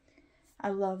 I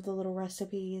love the little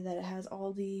recipe that it has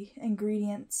all the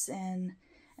ingredients and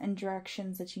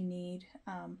directions that you need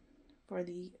for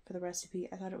the recipe.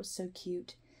 I thought it was so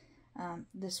cute.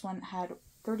 This one had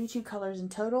 32 colors in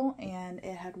total, and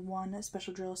it had one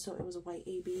special drill, so it was a white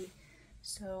AB.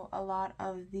 So a lot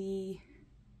of the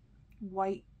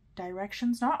white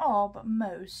directions, not all, but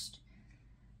most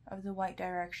of the white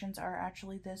directions are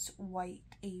actually this white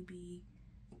AB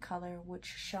color, which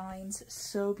shines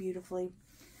so beautifully.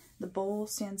 The bowl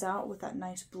stands out with that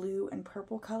nice blue and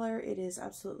purple color. It is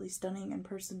absolutely stunning in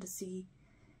person to see,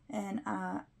 and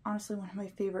honestly one of my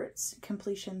favorites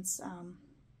completions.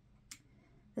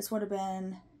 This would have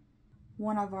been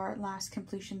one of our last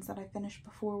completions that I finished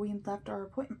before we left our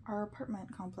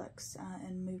apartment complex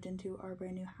and moved into our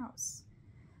brand new house.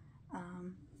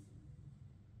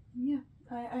 Yeah.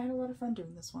 I had a lot of fun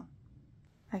doing this one.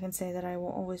 I can say that I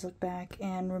will always look back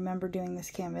and remember doing this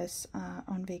canvas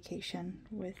on vacation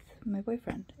with my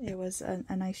boyfriend. It was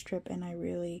a nice trip, and I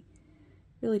really,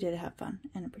 really did have fun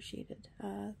and appreciated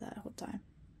that whole time.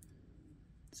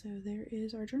 So there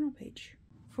is our journal page.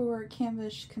 For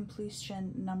canvas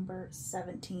completion number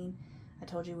 17, I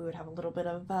told you we would have a little bit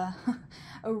of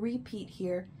a repeat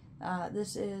here.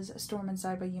 This is Storm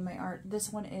Inside by You My Art.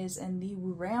 This one is in the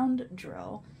round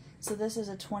drill. So this is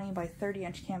a 20 by 30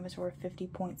 inch canvas, or a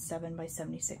 50.7 by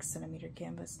 76 centimeter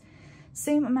canvas.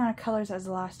 Same amount of colors as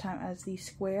the last time as the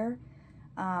square,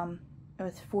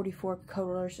 with 44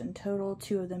 colors in total,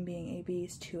 2 of them being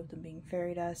ABs, 2 of them being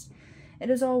fairy dust. It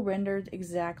is all rendered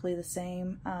exactly the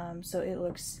same, so it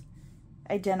looks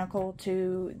identical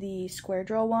to the square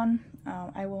drill one.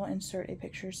 I will insert a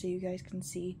picture so you guys can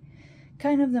see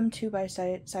kind of them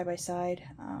side by side.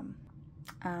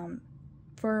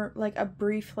 For like a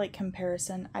brief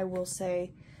comparison, I will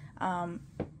say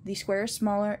the square is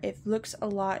smaller. It looks a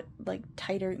lot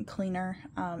tighter and cleaner,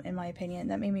 in my opinion.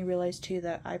 That made me realize too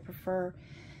that I prefer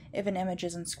if an image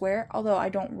isn't square, although I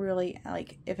don't really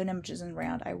if an image isn't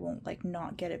round, I won't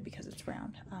not get it because it's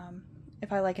round.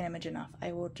 If I like an image enough,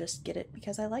 I will just get it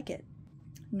because I like it,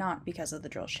 not because of the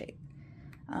drill shape.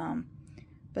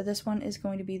 But this one is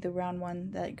going to be the round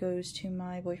one that goes to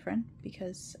my boyfriend,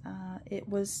 because it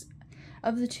was,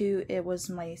 of the two, it was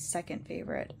my second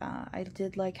favorite. I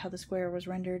did like how the square was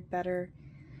rendered better.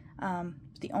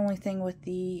 The only thing with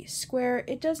the square,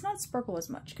 it does not sparkle as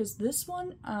much, because this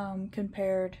one,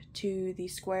 compared to the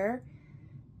square,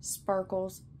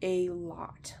 sparkles a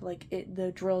lot. Like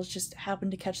the drills just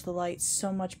happen to catch the light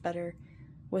so much better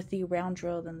with the round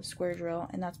drill than the square drill,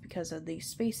 and that's because of the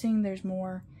spacing. There's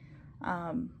more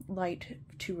light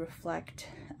to reflect,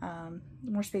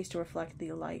 more space to reflect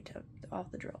the light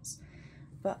off the drills.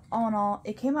 But all in all,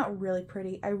 it came out really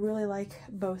pretty. I really like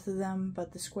both of them,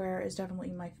 but the square is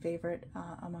definitely my favorite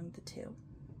among the two.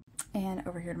 And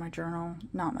over here to my journal,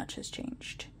 not much has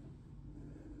changed.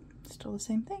 Still the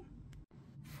same thing.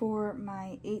 For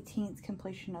my 18th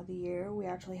completion of the year, we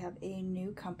actually have a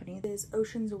new company. It is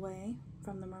Oceans Away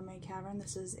from the Mermaid Cavern.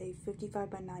 This is a 55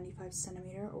 by 95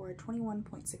 centimeter or a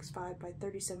 21.65 by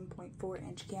 37.4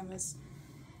 inch canvas.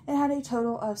 It had a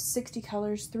total of 60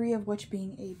 colors, 3 of which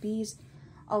being ABs.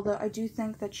 Although I do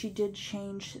think that she did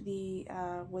change the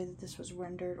way that this was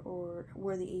rendered, or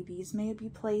where the ABs may be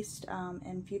placed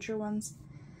in future ones.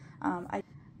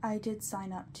 I did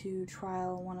sign up to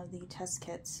trial one of the test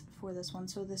kits for this one,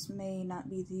 so this may not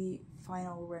be the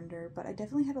final render, but I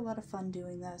definitely had a lot of fun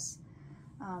doing this.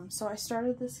 So I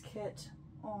started this kit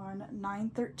on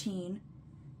 9/13,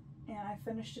 and I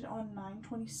finished it on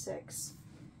 9/26.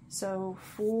 So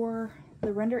for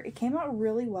the render, it came out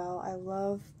really well. I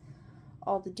love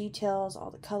all the details,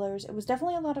 all the colors. It was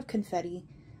definitely a lot of confetti.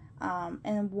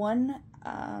 And one,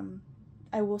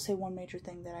 I will say one major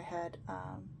thing that I had,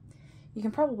 you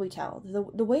can probably tell,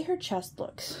 the way her chest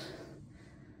looks,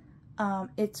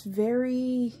 it's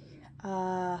very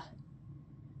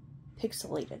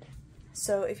pixelated.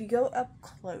 So if you go up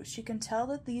close, you can tell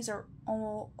that these are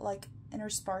all like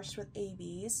interspersed with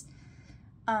ABs,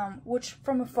 which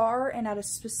from afar and at a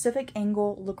specific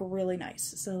angle look really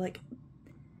nice. So like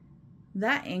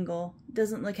that angle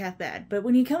doesn't look half bad, but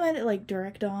when you come at it like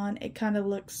direct on, it kind of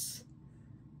looks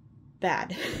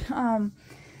bad.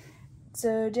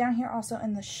 So down here also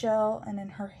in the shell and in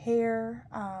her hair,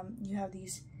 you have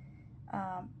these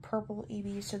purple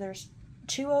ABs. So there's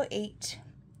 208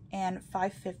 and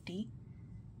 550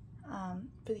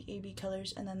 for the AB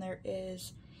colors, and then there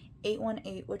is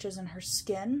 818, which is in her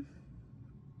skin.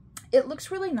 It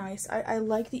looks really nice. I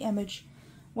like the image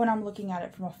when I'm looking at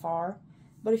it from afar,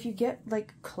 but if you get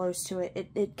like close to it,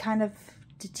 it kind of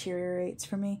deteriorates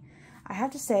for me. I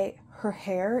have to say, her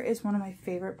hair is one of my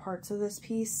favorite parts of this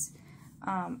piece.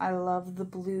 I love the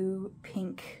blue,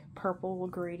 pink, purple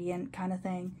gradient kind of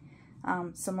thing,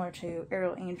 similar to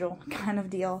Ariel Angel kind of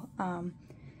deal.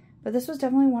 But this was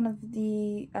definitely one of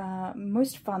the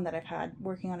most fun that I've had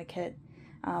working on a kit.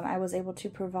 I was able to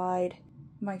provide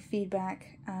my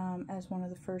feedback as one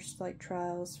of the first like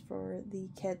trials for the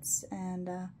kits, and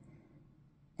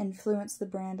influence the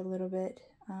brand a little bit,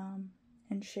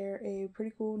 and share a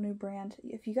pretty cool new brand.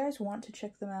 If you guys want to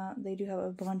check them out, they do have a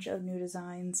bunch of new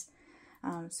designs,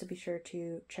 so be sure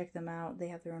to check them out. They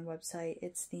have their own website.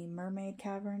 It's the Mermaid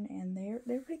Cavern, and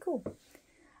they're pretty cool.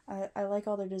 I like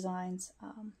all their designs,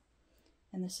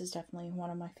 and this is definitely one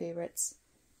of my favorites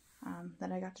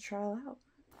that I got to trial out.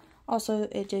 Also,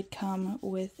 it did come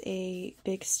with a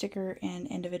big sticker and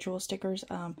individual stickers.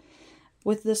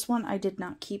 With this one, I did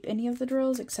not keep any of the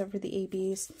drills except for the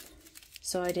ABs,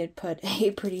 so I did put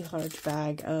a pretty large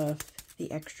bag of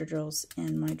the extra drills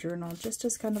in my journal, just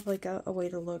as kind of like a way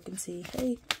to look and see,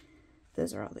 hey,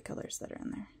 those are all the colors that are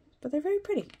in there. But they're very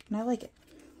pretty, and I like it.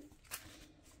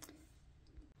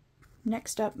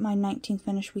 Next up, my 19th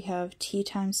finish, we have Tea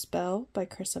Time Spell by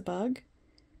Chrissa Bug.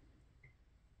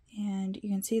 And you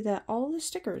can see that all the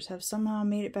stickers have somehow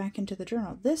made it back into the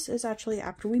journal. This is actually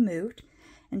after we moved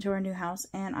into our new house,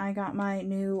 and I got my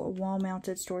new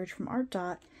wall-mounted storage from Art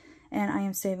Dot, and I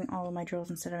am saving all of my drills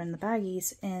instead of in the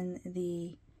baggies in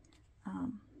the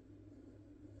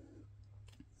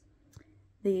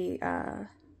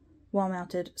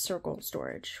wall-mounted circle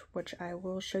storage, which I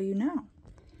will show you now.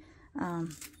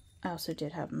 I also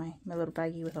did have my little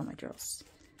baggie with all my drills.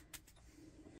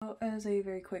 So as a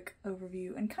very quick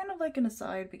overview, and kind of like an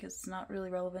aside because it's not really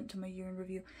relevant to my year in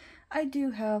review, I do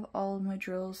have all of my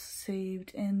drills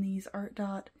saved in these Art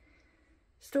Dot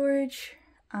storage.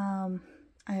 I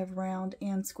have round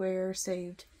and square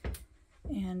saved,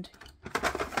 and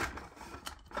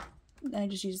I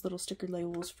just use little sticker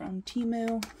labels from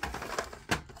Temu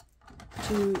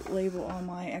to label all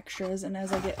my extras, and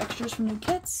as I get extras from new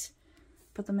kits,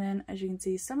 put them in. As you can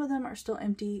see, some of them are still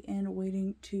empty and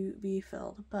waiting to be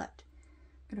filled, but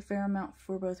got a fair amount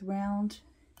for both round,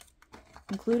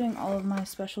 including all of my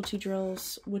specialty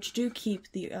drills, which do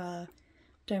keep the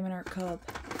Diamond Art Cub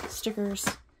stickers,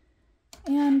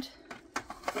 and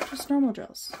just normal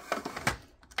drills.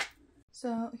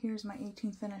 So here's my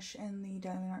 18th finish in the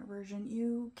Diamond Art version.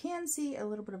 You can see a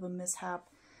little bit of a mishap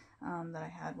that I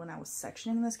had when I was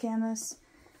sectioning this canvas.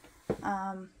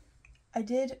 I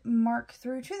did mark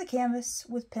through to the canvas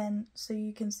with pen so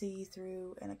you can see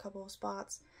through in a couple of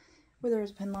spots where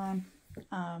there's a pen line.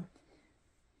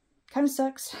 Kind of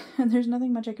sucks, and there's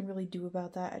nothing much I can really do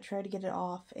about that. I tried to get it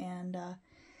off and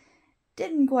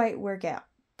didn't quite work out,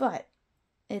 but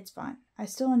it's fine. I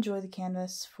still enjoy the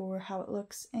canvas for how it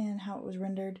looks and how it was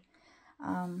rendered.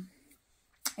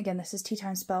 Again, this is Tea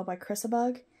Time Spell by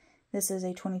Chrysabug. This is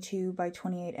a 22 by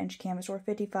 28 inch canvas, or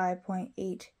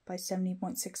 55.8 by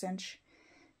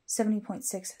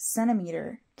 70.6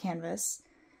 centimeter canvas.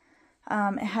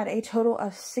 It had a total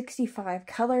of 65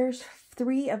 colors,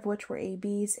 3 of which were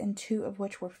ABs and 2 of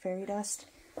which were fairy dust.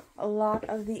 A lot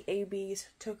of the ABs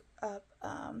took up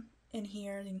in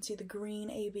here. You can see the green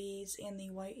ABs and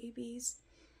the white ABs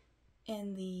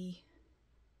in the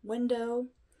window.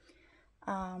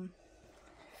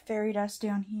 Fairy dust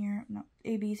down here. No,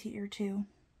 ABs here too.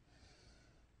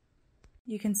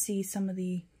 You can see some of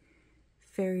the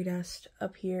fairy dust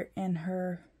up here in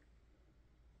her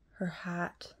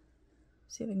hat.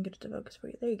 See if I can get it to focus for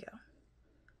you. There you go.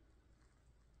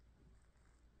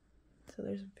 So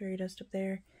there's fairy dust up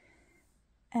there,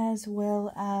 as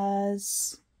well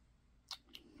as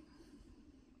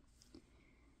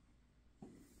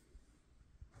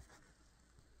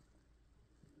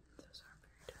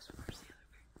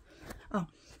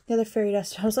the other fairy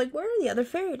dust. I was like, where are the other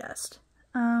fairy dust?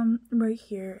 Right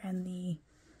here in the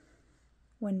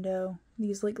window.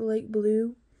 These like light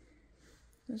blue.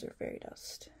 Those are fairy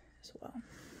dust as well.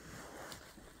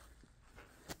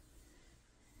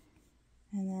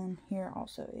 And then here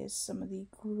also is some of the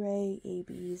gray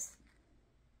ABs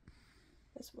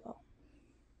as well.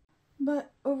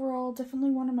 But overall,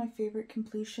 definitely one of my favorite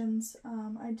completions.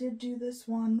 I did do this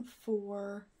one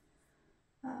for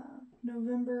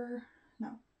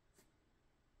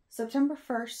September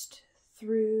 1st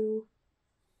through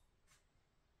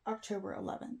October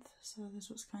 11th. So this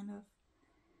was kind of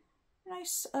a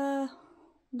nice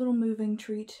little moving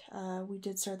treat. We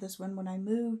did start this one when I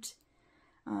moved,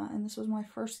 and this was my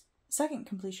second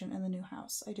completion in the new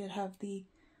house. I did have the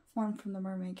one from the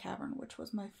Mermaid Cavern, which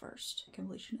was my first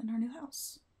completion in our new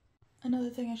house. Another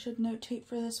thing I should notate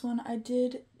for this one, I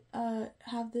did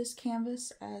have this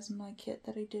canvas as my kit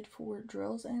that I did for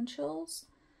drills and chills.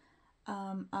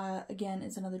 Again,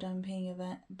 it's another diamond painting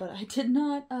event, but I did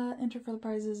not enter for the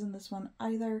prizes in this one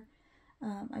either.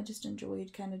 I just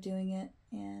enjoyed kind of doing it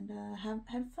and had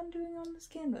fun doing it on this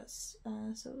canvas.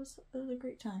 So it was a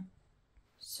great time.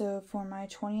 So for my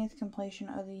 20th completion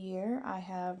of the year, I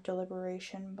have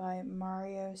Deliberation by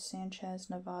Mario Sanchez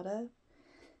Nevada.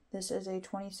 This is a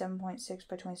 27.6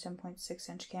 by 27.6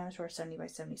 inch canvas, or 70 by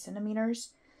 70 centimeters.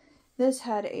 This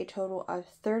had a total of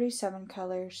 37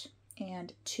 colors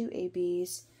and 2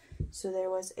 ABs. So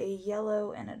there was a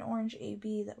yellow and an orange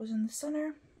AB that was in the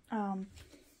center.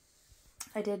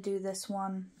 I did do this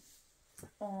one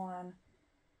on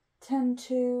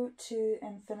 10/2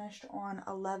 and finished on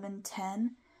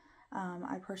 11/10.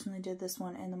 I personally did this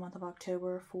one in the month of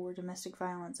October for Domestic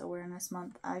Violence Awareness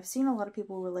Month. I've seen a lot of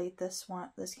people relate this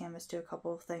canvas to a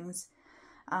couple of things.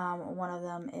 One of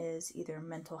them is either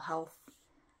mental health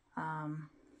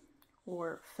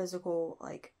or physical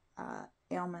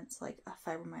ailments like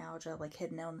fibromyalgia, like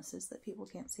hidden illnesses that people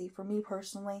can't see. For me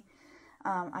personally,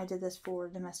 I did this for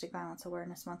Domestic Violence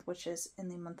Awareness Month, which is in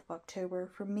the month of October.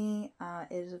 For me,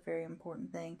 it is a very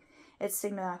important thing. It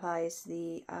signifies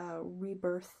the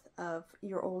rebirth of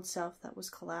your old self that was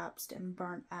collapsed and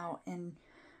burnt out and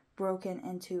broken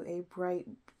into a bright,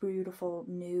 beautiful,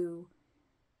 new,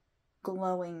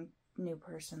 glowing new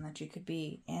person that you could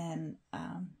be. And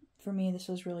for me, this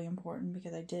was really important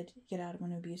because I did get out of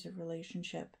an abusive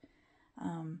relationship.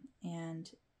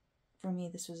 And for me,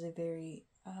 this was a very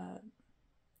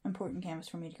important canvas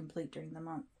for me to complete during the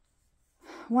month.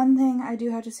 One thing I do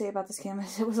have to say about this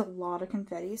canvas, it was a lot of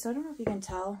confetti, so I don't know if you can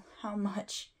tell how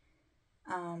much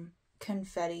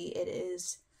confetti it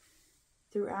is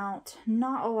throughout.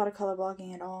 Not a lot of color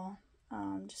blocking at all,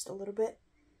 just a little bit,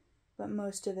 but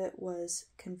most of it was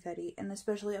confetti, and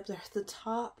especially up there at the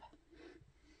top.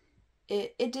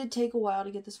 It did take a while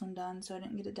to get this one done, so I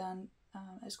didn't get it done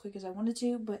as quick as I wanted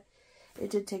to, but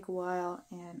it did take a while,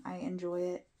 and I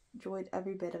enjoyed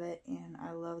every bit of it, and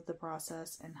I loved the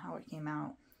process and how it came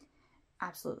out.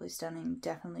 Absolutely stunning.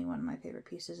 Definitely one of my favorite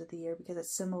pieces of the year because it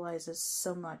symbolizes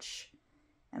so much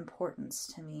importance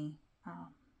to me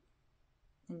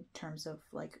in terms of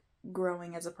like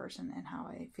growing as a person and how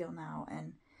I feel now.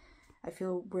 And I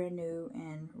feel brand new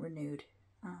and renewed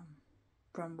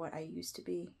from what I used to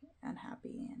be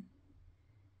unhappy, and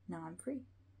now I'm free.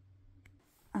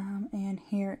 And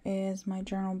here is my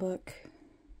journal book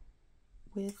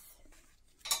with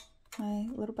my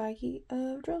little baggie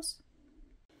of drills.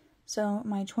 So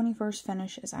my 21st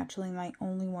finish is actually my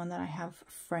only one that I have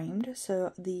framed,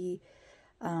 so the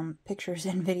pictures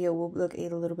and video will look a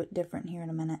little bit different here in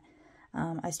a minute.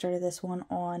 I started this one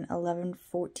on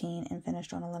 11/14 and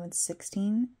finished on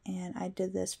 11/16, and I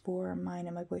did this for mine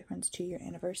and my boyfriend's 2-year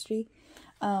anniversary.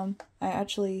 I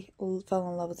actually fell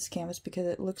in love with this canvas because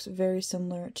it looks very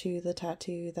similar to the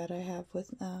tattoo that I have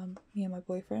with me and my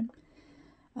boyfriend.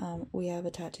 We have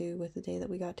a tattoo with the day that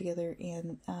we got together,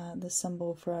 and the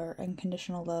symbol for our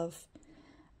unconditional love.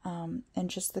 And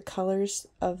just the colors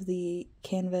of the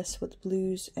canvas with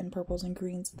blues and purples and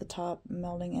greens at the top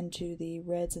melding into the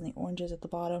reds and the oranges at the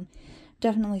bottom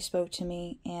definitely spoke to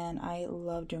me, and I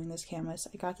love doing this canvas.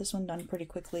 I got this one done pretty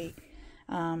quickly.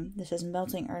 This is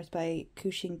Melting Earth by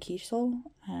Kushin Kiesel,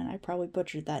 and I probably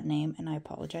butchered that name, and I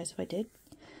apologize if I did.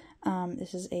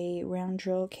 This is a round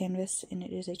drill canvas, and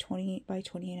it is a 28 by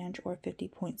 28 inch or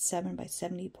 50.7 by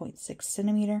 70.6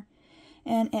 centimeter,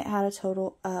 and it had a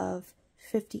total of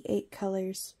 58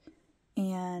 colors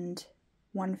and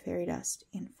 1 fairy dust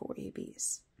and 4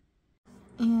 ABs.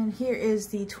 And here is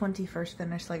the 21st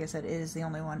finish. Like I said, it is the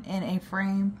only one in a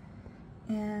frame,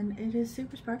 and it is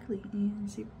super sparkly and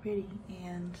super pretty.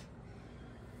 And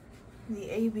the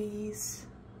ABs,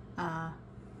 the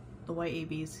white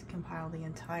ABs compile the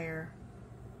entire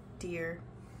deer,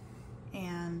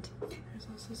 and there's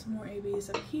also some more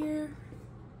ABs up here,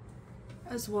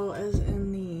 as well as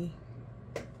in the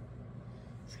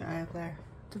sky up there.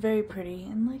 It's very pretty,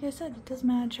 and like I said, it does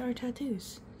match our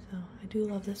tattoos, so I do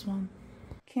love this one.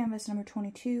 Canvas number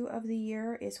 22 of the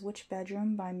year is Witch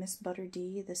Bedroom by Miss Butter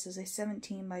D. This is a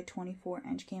 17 by 24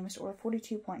 inch canvas, or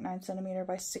 42.9 centimeter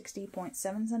by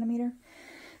 60.7 centimeter.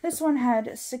 This one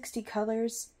had 60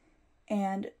 colors,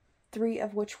 and 3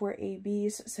 of which were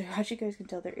ABs, so as you guys can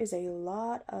tell, there is a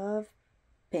lot of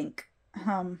pink.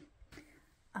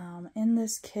 In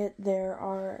this kit, there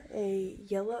are a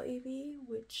yellow AB,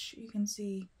 which you can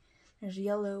see there's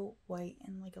yellow, white,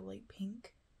 and like a light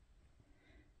pink.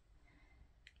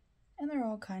 And they're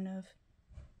all kind of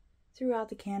throughout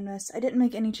the canvas. I didn't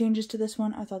make any changes to this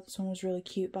one. I thought this one was really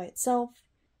cute by itself.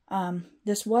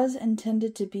 This was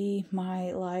intended to be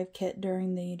my live kit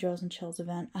during the Drills and Chills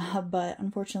event, but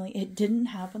unfortunately it didn't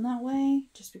happen that way,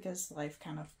 just because life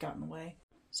kind of got in the way.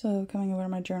 So coming over to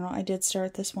my journal, I did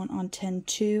start this one on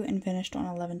 10/2 and finished on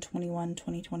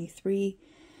 11/21/2023.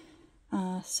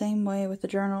 Same way with the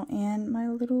journal and my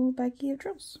little baggie of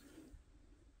drills.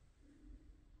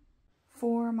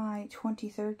 For my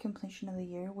 23rd completion of the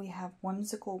year, we have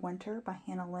Whimsical Winter by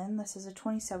Hannah Lynn. This is a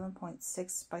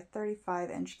 27.6 by 35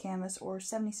 inch canvas, or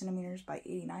 70 centimeters by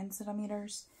 89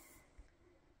 centimeters.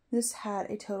 This had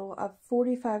a total of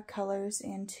 45 colors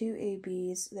and 2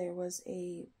 ABs. There was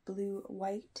a blue,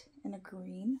 white, and a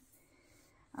green.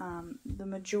 The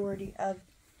majority of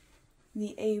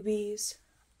the ABs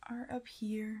are up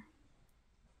here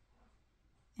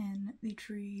in the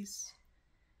trees,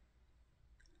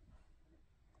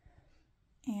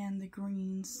 and the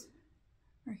greens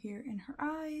are here in her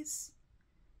eyes.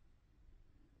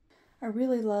 I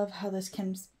really love how this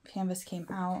canvas came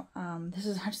out. This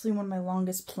is actually one of my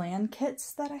longest plan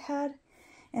kits that I had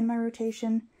in my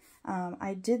rotation.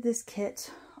 I did this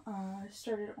kit,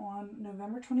 started on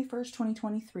November 21st,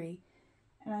 2023,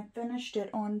 and I finished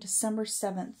it on December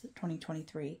 7th,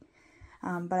 2023.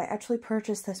 But I actually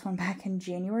purchased this one back in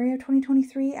January of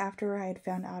 2023 after I had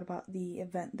found out about the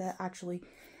event that actually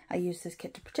I used this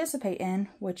kit to participate in,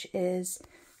 which is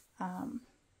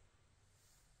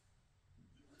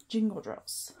Jingle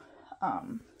Drills.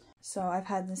 So I've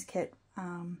had this kit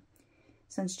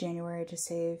since January to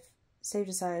save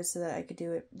aside so that I could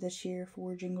do it this year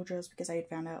for Jingle Drills, because I had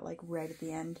found out like right at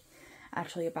the end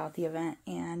actually about the event,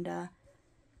 and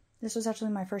this was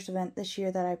actually my first event this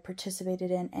year that I participated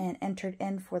in and entered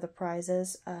in for the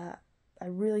prizes. I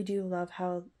really do love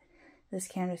how this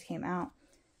canvas came out.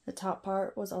 The top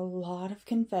part was a lot of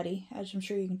confetti, as I'm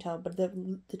sure you can tell, but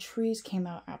the trees came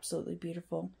out absolutely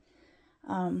beautiful.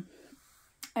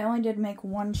 I only did make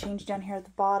one change down here at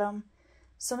the bottom.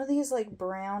 Some of these like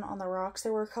brown on the rocks,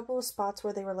 there were a couple of spots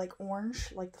where they were like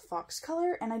orange, like the fox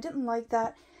color, and I didn't like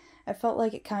that. I felt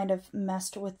like it kind of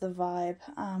messed with the vibe,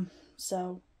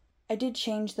 so I did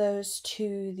change those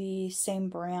to the same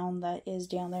brown that is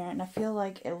down there, and I feel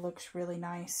like it looks really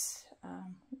nice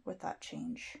with that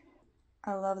change.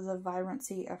 I love the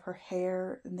vibrancy of her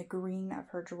hair and the green of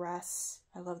her dress.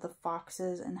 I love the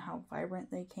foxes and how vibrant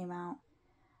they came out.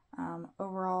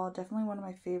 Overall, definitely one of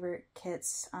my favorite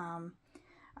kits.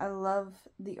 I love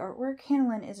the artwork. Hannah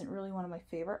Lynn isn't really one of my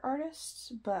favorite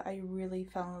artists, but I really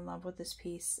fell in love with this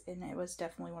piece, and it was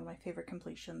definitely one of my favorite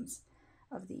completions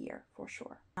of the year for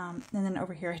sure. And then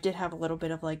over here I did have a little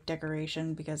bit of like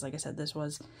decoration because like I said, this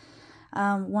was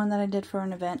one that I did for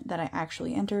an event that I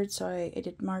actually entered. So I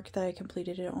did mark that I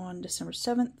completed it on December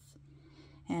 7th,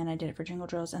 and I did it for Jingle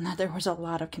Drills, and that there was a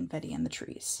lot of confetti in the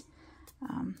trees.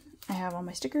 I have all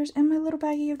my stickers and my little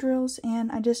baggie of drills,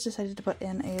 and I just decided to put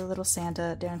in a little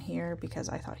Santa down here because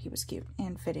I thought he was cute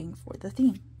and fitting for the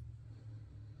theme.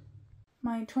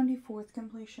 My 24th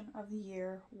completion of the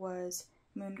year was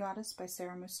Moon Goddess by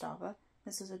Sarah Mustafa.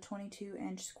 This is a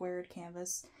 22-inch squared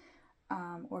canvas,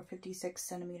 or 56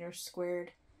 centimeters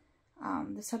squared.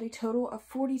 This had a total of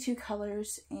 42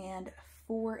 colors and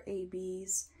 4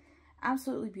 ABs.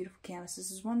 Absolutely beautiful canvas. This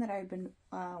is one that I've been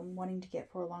wanting to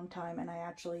get for a long time, and I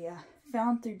actually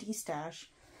found through D-Stash.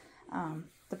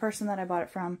 The person that I bought it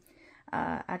from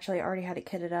actually already had it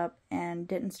kitted up and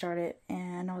didn't start it,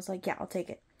 and I was like, yeah, I'll take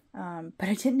it. But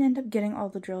I didn't end up getting all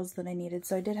the drills that I needed,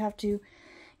 so I did have to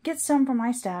get some from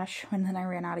my stash, and then I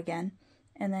ran out again,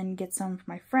 and then get some for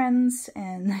my friends,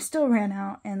 and I still ran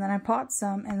out, and then I bought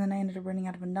some, and then I ended up running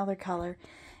out of another color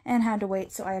and had to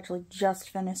wait, so I actually just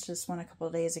finished this one a couple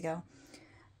of days ago.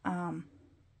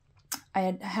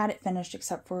 I had it finished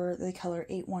except for the color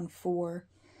 814,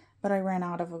 but I ran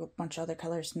out of a bunch of other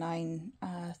colors,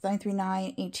 939,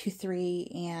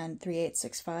 823, and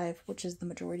 3865, which is the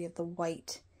majority of the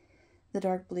white, the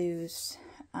dark blues.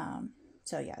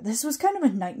 So yeah, this was kind of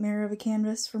a nightmare of a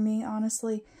canvas for me,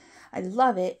 honestly. I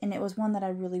love it, and it was one that I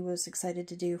really was excited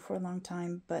to do for a long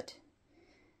time, but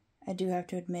I do have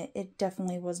to admit, it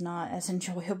definitely was not as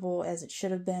enjoyable as it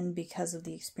should have been because of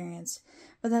the experience.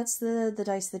 But that's the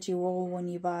dice that you roll when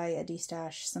you buy a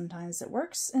D-Stash. Sometimes it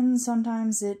works, and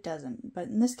sometimes it doesn't. But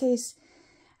in this case,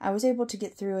 I was able to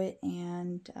get through it,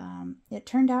 and it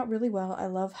turned out really well. I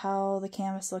love how the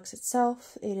canvas looks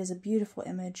itself. It is a beautiful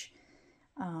image.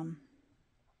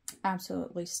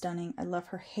 Absolutely stunning. I love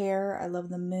her hair. I love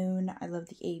the moon. I love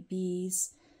the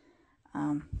ABs.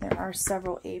 There are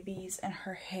several ABs in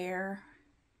her hair.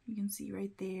 You can see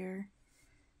right there.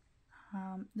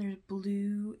 There's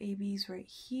blue ABs right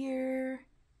here.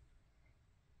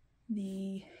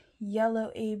 The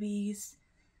yellow ABs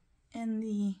and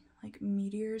the like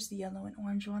meteors, the yellow and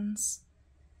orange ones.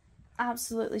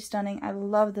 Absolutely stunning. I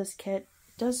love this kit.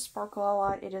 It does sparkle a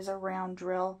lot. It is a round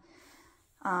drill.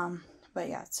 But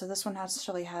yeah, so this one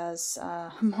actually has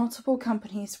multiple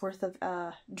companies worth of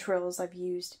drills I've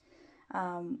used.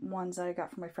 Ones that I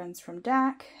got from my friends from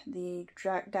DAC, the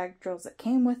DAC drills that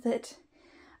came with it.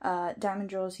 Diamond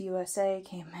Drills USA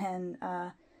came in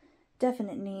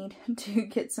definite need to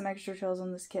get some extra drills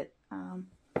on this kit. And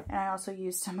I also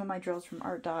used some of my drills from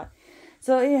Art Dot.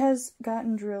 So it has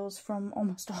gotten drills from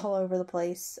almost all over the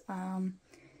place.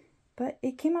 But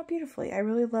it came out beautifully. I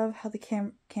really love how the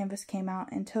canvas came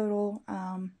out in total.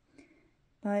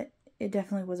 But it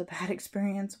definitely was a bad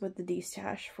experience with the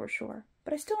D-Stash for sure.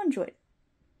 But I still enjoyed it.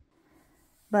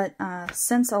 But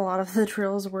since a lot of the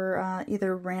drills were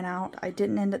either ran out, I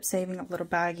didn't end up saving a little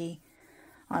baggie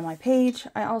on my page.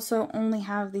 I also only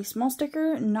have the small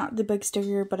sticker, not the big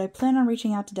sticker, but I plan on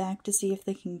reaching out to DAC to see if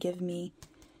they can give me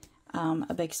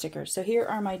a big sticker. So here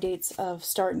are my dates of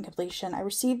start and completion. I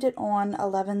received it on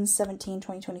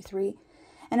 11/17/2023,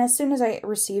 and as soon as I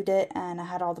received it and I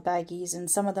had all the baggies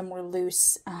and some of them were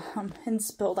loose and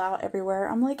spilled out everywhere,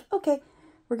 I'm like, okay,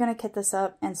 we're gonna kit this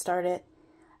up and start it.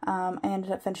 I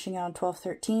ended up finishing it on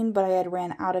 12/13, but I had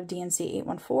ran out of DNC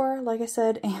 814, like I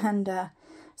said, and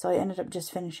so I ended up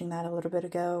just finishing that a little bit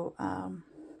ago,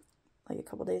 like a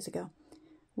couple days ago,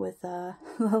 with the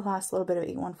last little bit of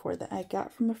 814 that I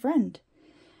got from a friend.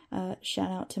 Shout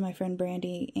out to my friend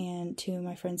Brandy and to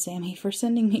my friend Sammy for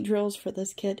sending me drills for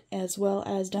this kit, as well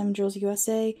as Diamond Drills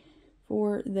USA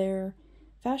for their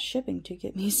fast shipping to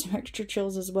get me some extra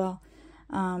drills as well.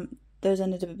 Those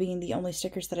ended up being the only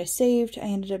stickers that I saved. I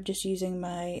ended up just using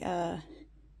my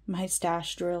my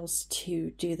stash drills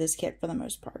to do this kit for the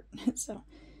most part.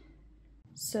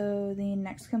 So the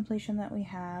next completion that we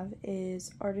have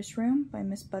is Artist Room by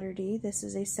Miss Butter D. This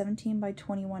is a 17 by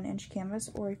 21 inch canvas,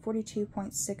 or a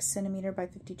 42.6 centimeter by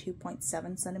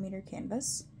 52.7 centimeter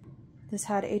canvas. This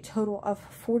had a total of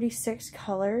 46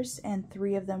 colors, and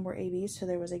 3 of them were ABs. So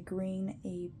there was a green,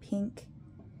 a pink,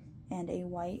 and a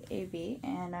white AB,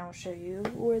 and I will show you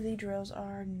where the drills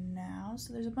are now.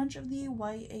 So there's a bunch of the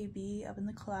white AB up in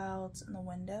the clouds in the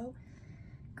window.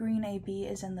 Green AB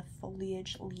is in the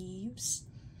foliage leaves.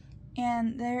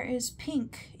 And there is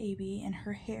pink AB in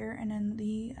her hair and in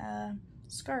the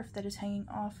scarf that is hanging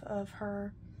off of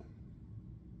her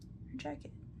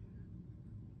jacket.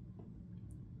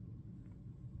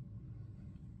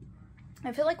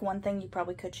 I feel like one thing you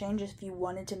probably could change if you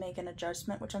wanted to make an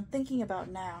adjustment, which I'm thinking about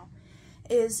now,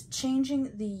 is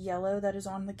changing the yellow that is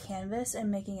on the canvas and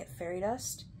making it fairy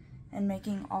dust, and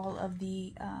making all of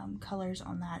the colors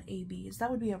on that ABs.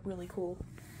 That would be a really cool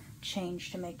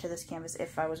change to make to this canvas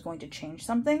if I was going to change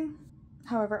something.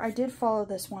 However, I did follow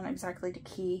this one exactly to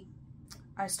key.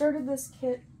 I started this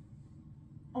kit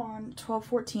on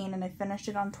 12/14 and I finished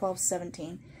it on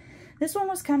 12/17. This one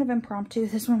was kind of impromptu.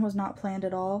 This one was not planned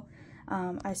at all.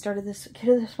 I started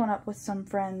this one up with some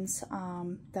friends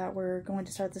that were going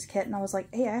to start this kit, and I was like,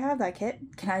 hey, I have that kit,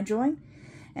 can I join?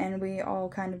 And we all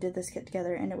kind of did this kit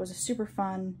together, and it was a super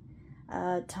fun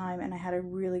time, and I had a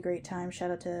really great time.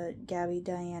 Shout out to Gabby,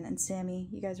 Diane, and Sammy.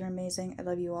 You guys are amazing. I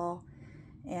love you all.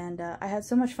 And I had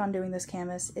so much fun doing this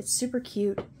canvas. It's super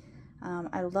cute.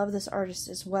 I love this artist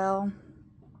as well.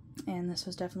 And this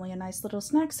was definitely a nice little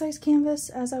snack size canvas,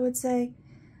 as I would say,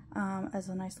 as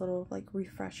a nice little like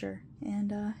refresher.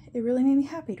 And it really made me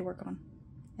happy to work on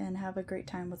and have a great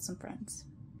time with some friends.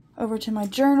 Over to my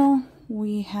journal,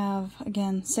 we have,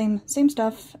 again, same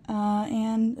stuff,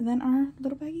 and then our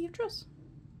little baggie of drills.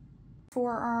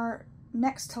 For our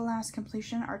next to last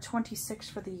completion, our 26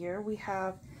 for the year, we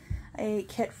have a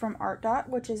kit from Art Dot,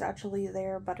 which is actually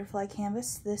their butterfly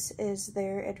canvas. This is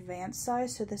their advanced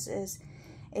size, so this is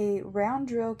a round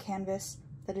drill canvas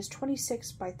that is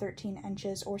 26 by 13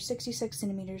 inches or 66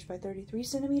 centimeters by 33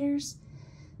 centimeters.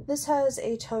 This has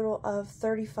a total of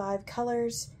 35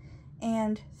 colors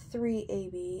and 3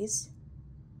 ABs.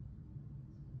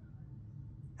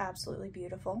 Absolutely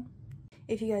beautiful.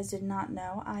 If you guys did not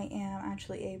know, I am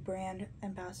actually a brand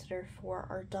ambassador for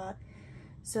Art Dot.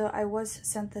 So I was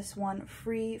sent this one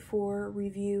free for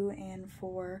review and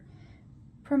for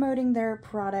promoting their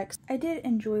products. I did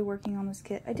enjoy working on this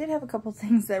kit. I did have a couple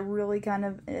things that really kind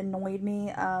of annoyed me.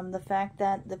 The fact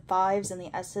that the 5s and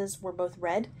the S's were both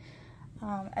red.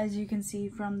 As you can see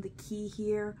from the key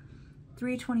here,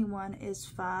 321 is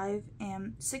 5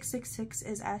 and 666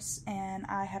 is S, and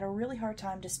I had a really hard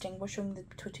time distinguishing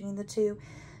between the two,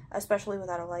 especially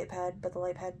without a light pad, but the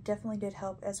light pad definitely did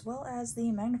help, as well as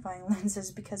the magnifying lenses,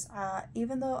 because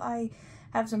even though I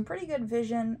have some pretty good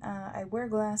vision, I wear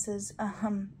glasses,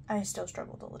 I still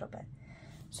struggled a little bit.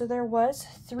 So there was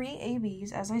 3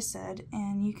 ABs, as I said,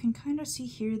 and you can kind of see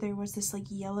here there was this like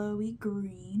yellowy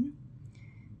green.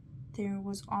 There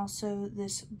was also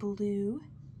this blue,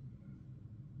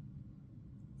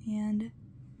 and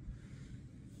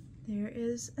there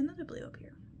is another blue up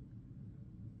here.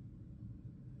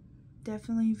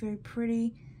 Definitely very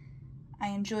pretty. I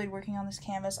enjoyed working on this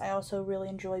canvas. I also really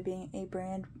enjoy being a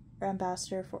brand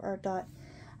ambassador for Art Dot.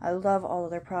 I love all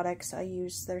of their products. I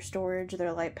use their storage,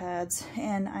 their light pads,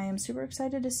 and I am super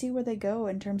excited to see where they go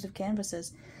in terms of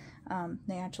canvases.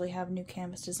 They actually have new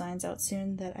canvas designs out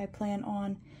soon that I plan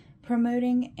on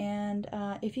promoting, and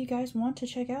if you guys want to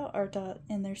check out Art Dot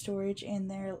and their storage and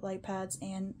their light pads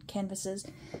and canvases,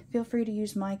 feel free to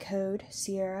use my code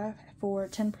Sierra for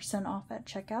 10% off at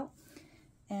checkout,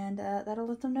 and that'll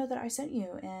let them know that I sent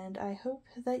you, and I hope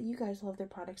that you guys love their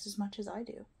products as much as I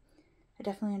do. I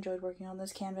definitely enjoyed working on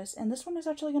this canvas, and this one is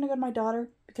actually going to go to my daughter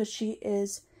because she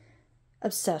is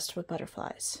obsessed with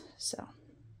butterflies, so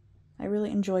I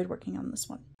really enjoyed working on this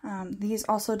one. These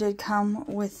also did come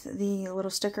with the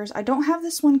little stickers. I don't have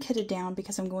this one kitted down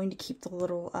because I'm going to keep the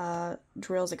little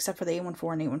drills except for the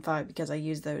 814 and 815 because I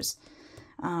use those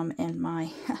in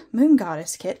my Moon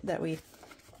Goddess kit that we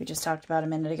just talked about a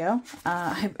minute ago.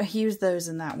 I used those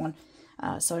in that one,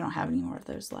 so I don't have any more of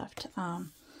those left.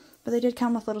 But they did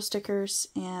come with little stickers,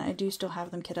 and I do still have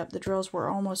them kit up. The drills were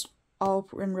almost all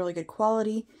in really good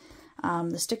quality.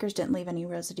 The stickers didn't leave any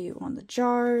residue on the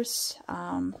jars,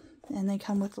 and they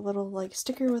come with a little like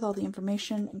sticker with all the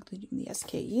information, including the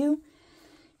SKU.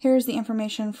 Here's the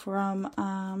information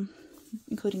from,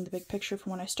 including the big picture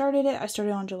from when I started it. I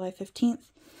started on July 15th,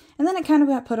 and then it kind of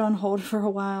got put on hold for a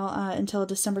while until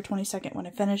December 22nd when I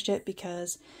finished it,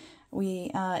 because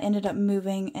we ended up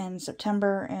moving in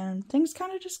September, and things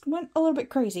kind of just went a little bit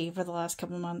crazy for the last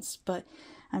couple months, but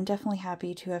I'm definitely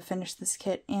happy to have finished this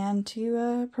kit and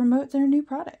to promote their new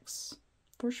products,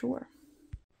 for sure.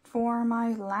 For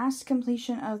my last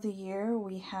completion of the year,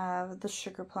 we have the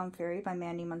Sugar Plum Fairy by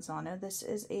Mandy Manzano. This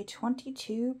is a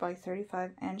 22 by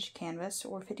 35 inch canvas,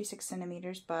 or 56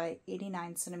 centimeters by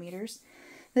 89 centimeters.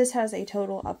 This has a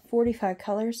total of 45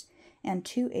 colors and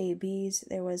 2 ABs.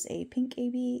 There was a pink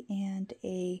AB and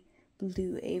a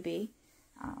blue AB.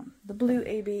 The blue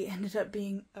AB ended up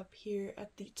being up here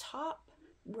at the top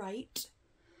right,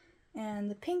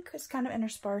 and the pink is kind of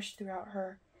interspersed throughout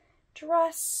her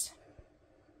dress.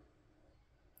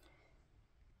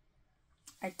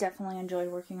 I definitely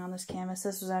enjoyed working on this canvas.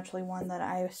 This was actually one that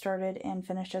I started and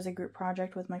finished as a group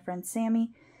project with my friend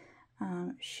Sammy.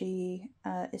 She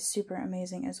is super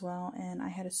amazing as well, and I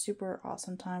had a super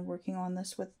awesome time working on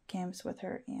this canvas with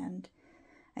her, and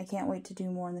I can't wait to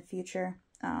do more in the future.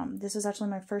 This is actually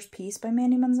my first piece by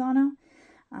Mandy Manzano.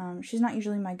 She's not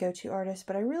usually my go-to artist,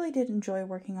 but I really did enjoy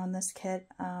working on this kit.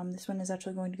 This one is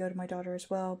actually going to go to my daughter as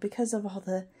well because of all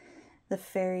the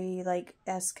fairy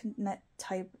esque net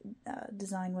type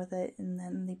design with it, and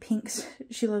then the pinks.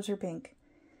 She loves her pink.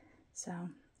 So,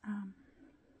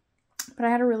 but I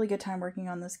had a really good time working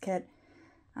on this kit.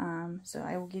 So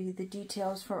I will give you the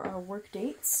details for our work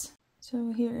dates.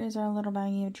 So here is our little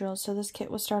baggie of drills. So this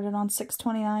kit was started on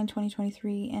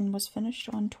 6/29/2023 and was finished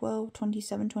on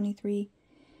 12/27/23.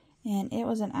 And it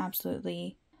was an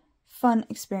absolutely fun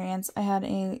experience. I had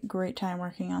a great time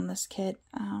working on this kit,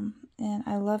 and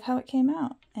I love how it came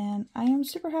out. And I am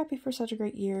super happy for such a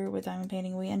great year with diamond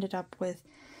painting. We ended up with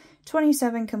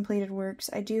 27 completed works.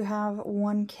 I do have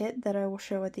one kit that I will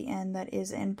show at the end that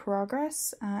is in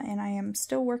progress, and I am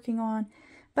still working on,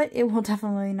 but it will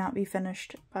definitely not be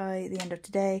finished by the end of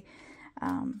today.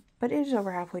 But it is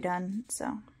over halfway done,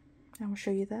 so I will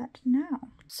show you that now.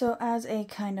 So as a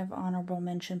kind of honorable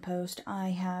mention post, I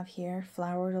have here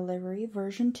Flower Delivery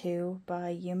version 2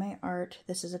 by Yume Art.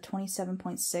 This is a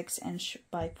 27.6 inch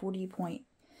by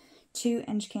 40.2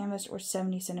 inch canvas, or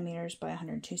 70 centimeters by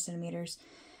 102 centimeters.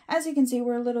 As you can see,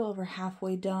 we're a little over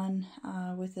halfway done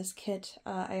with this kit.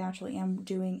 I actually am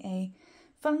doing a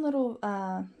fun little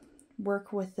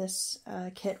work with this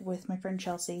kit with my friend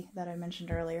Chelsea that I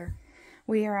mentioned earlier.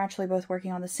 We are actually both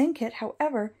working on the same kit.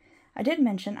 However, I did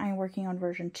mention I am working on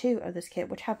version 2 of this kit,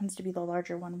 which happens to be the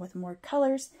larger one with more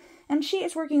colors. And she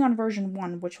is working on version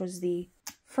 1, which was the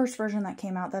first version that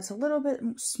came out. That's a little bit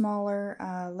smaller,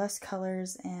 less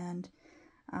colors, and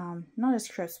not as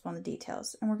crisp on the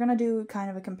details. And we're going to do kind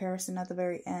of a comparison at the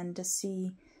very end to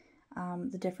see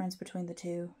the difference between the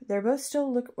two. They both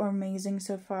still look amazing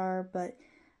so far, but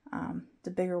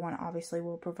the bigger one obviously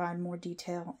will provide more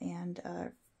detail and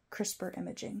crisper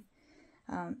imaging.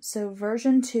 So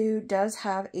version 2 does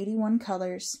have 81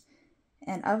 colors,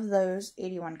 and of those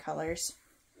 81 colors,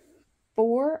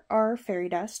 4 are fairy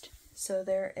dust. So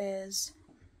there is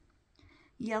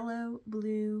yellow,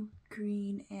 blue,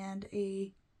 green, and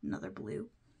another blue.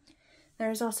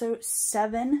 There's also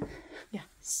 7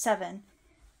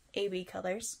 AB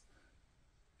colors.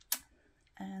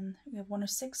 And we have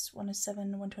 106,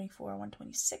 107, 124,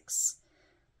 126,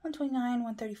 129,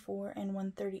 134, and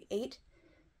 138.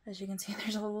 As you can see,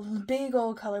 there's a big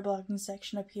old color blocking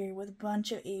section up here with a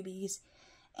bunch of ABs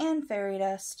and fairy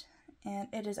dust, and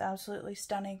it is absolutely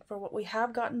stunning for what we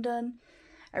have gotten done.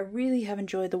 I really have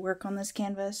enjoyed the work on this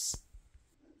canvas,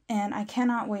 and I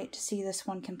cannot wait to see this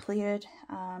one completed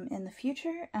in the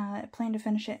future. I plan to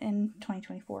finish it in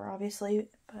 2024, obviously,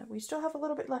 but we still have a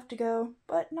little bit left to go,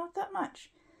 but not that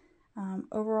much.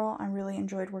 Overall, I really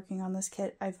enjoyed working on this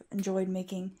kit. I've enjoyed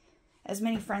making as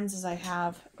many friends as I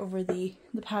have over the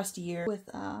past year with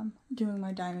doing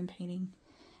my diamond painting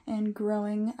and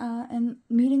growing and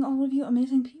meeting all of you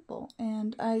amazing people.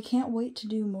 And I can't wait to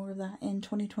do more of that in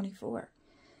 2024.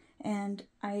 And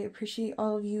I appreciate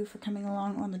all of you for coming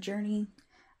along on the journey.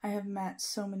 I have met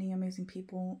so many amazing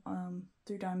people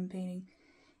through diamond painting,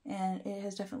 and it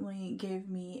has definitely gave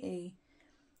me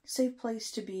a safe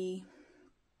place to be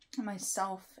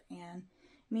myself and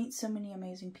meet so many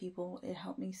amazing people. It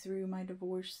helped me through my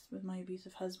divorce with my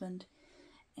abusive husband,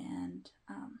 and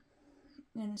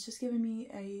it's just given me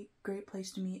a great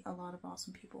place to meet a lot of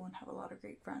awesome people and have a lot of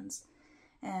great friends.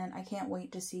 And I can't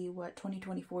wait to see what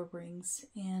 2024 brings,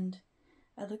 and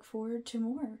I look forward to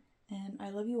more. And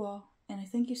I love you all, and I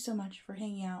thank you so much for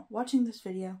hanging out, watching this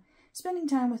video, spending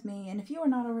time with me. And if you are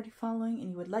not already following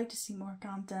and you would like to see more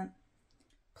content,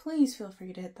 please feel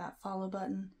free to hit that follow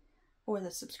button or the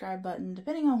subscribe button,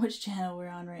 depending on which channel we're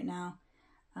on right now.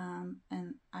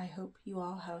 And I hope you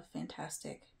all have a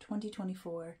fantastic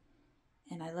 2024,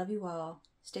 and I love you all.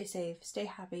 Stay safe, stay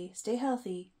happy, stay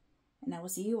healthy, and I will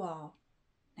see you all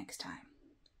next time.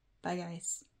 Bye,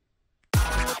 guys.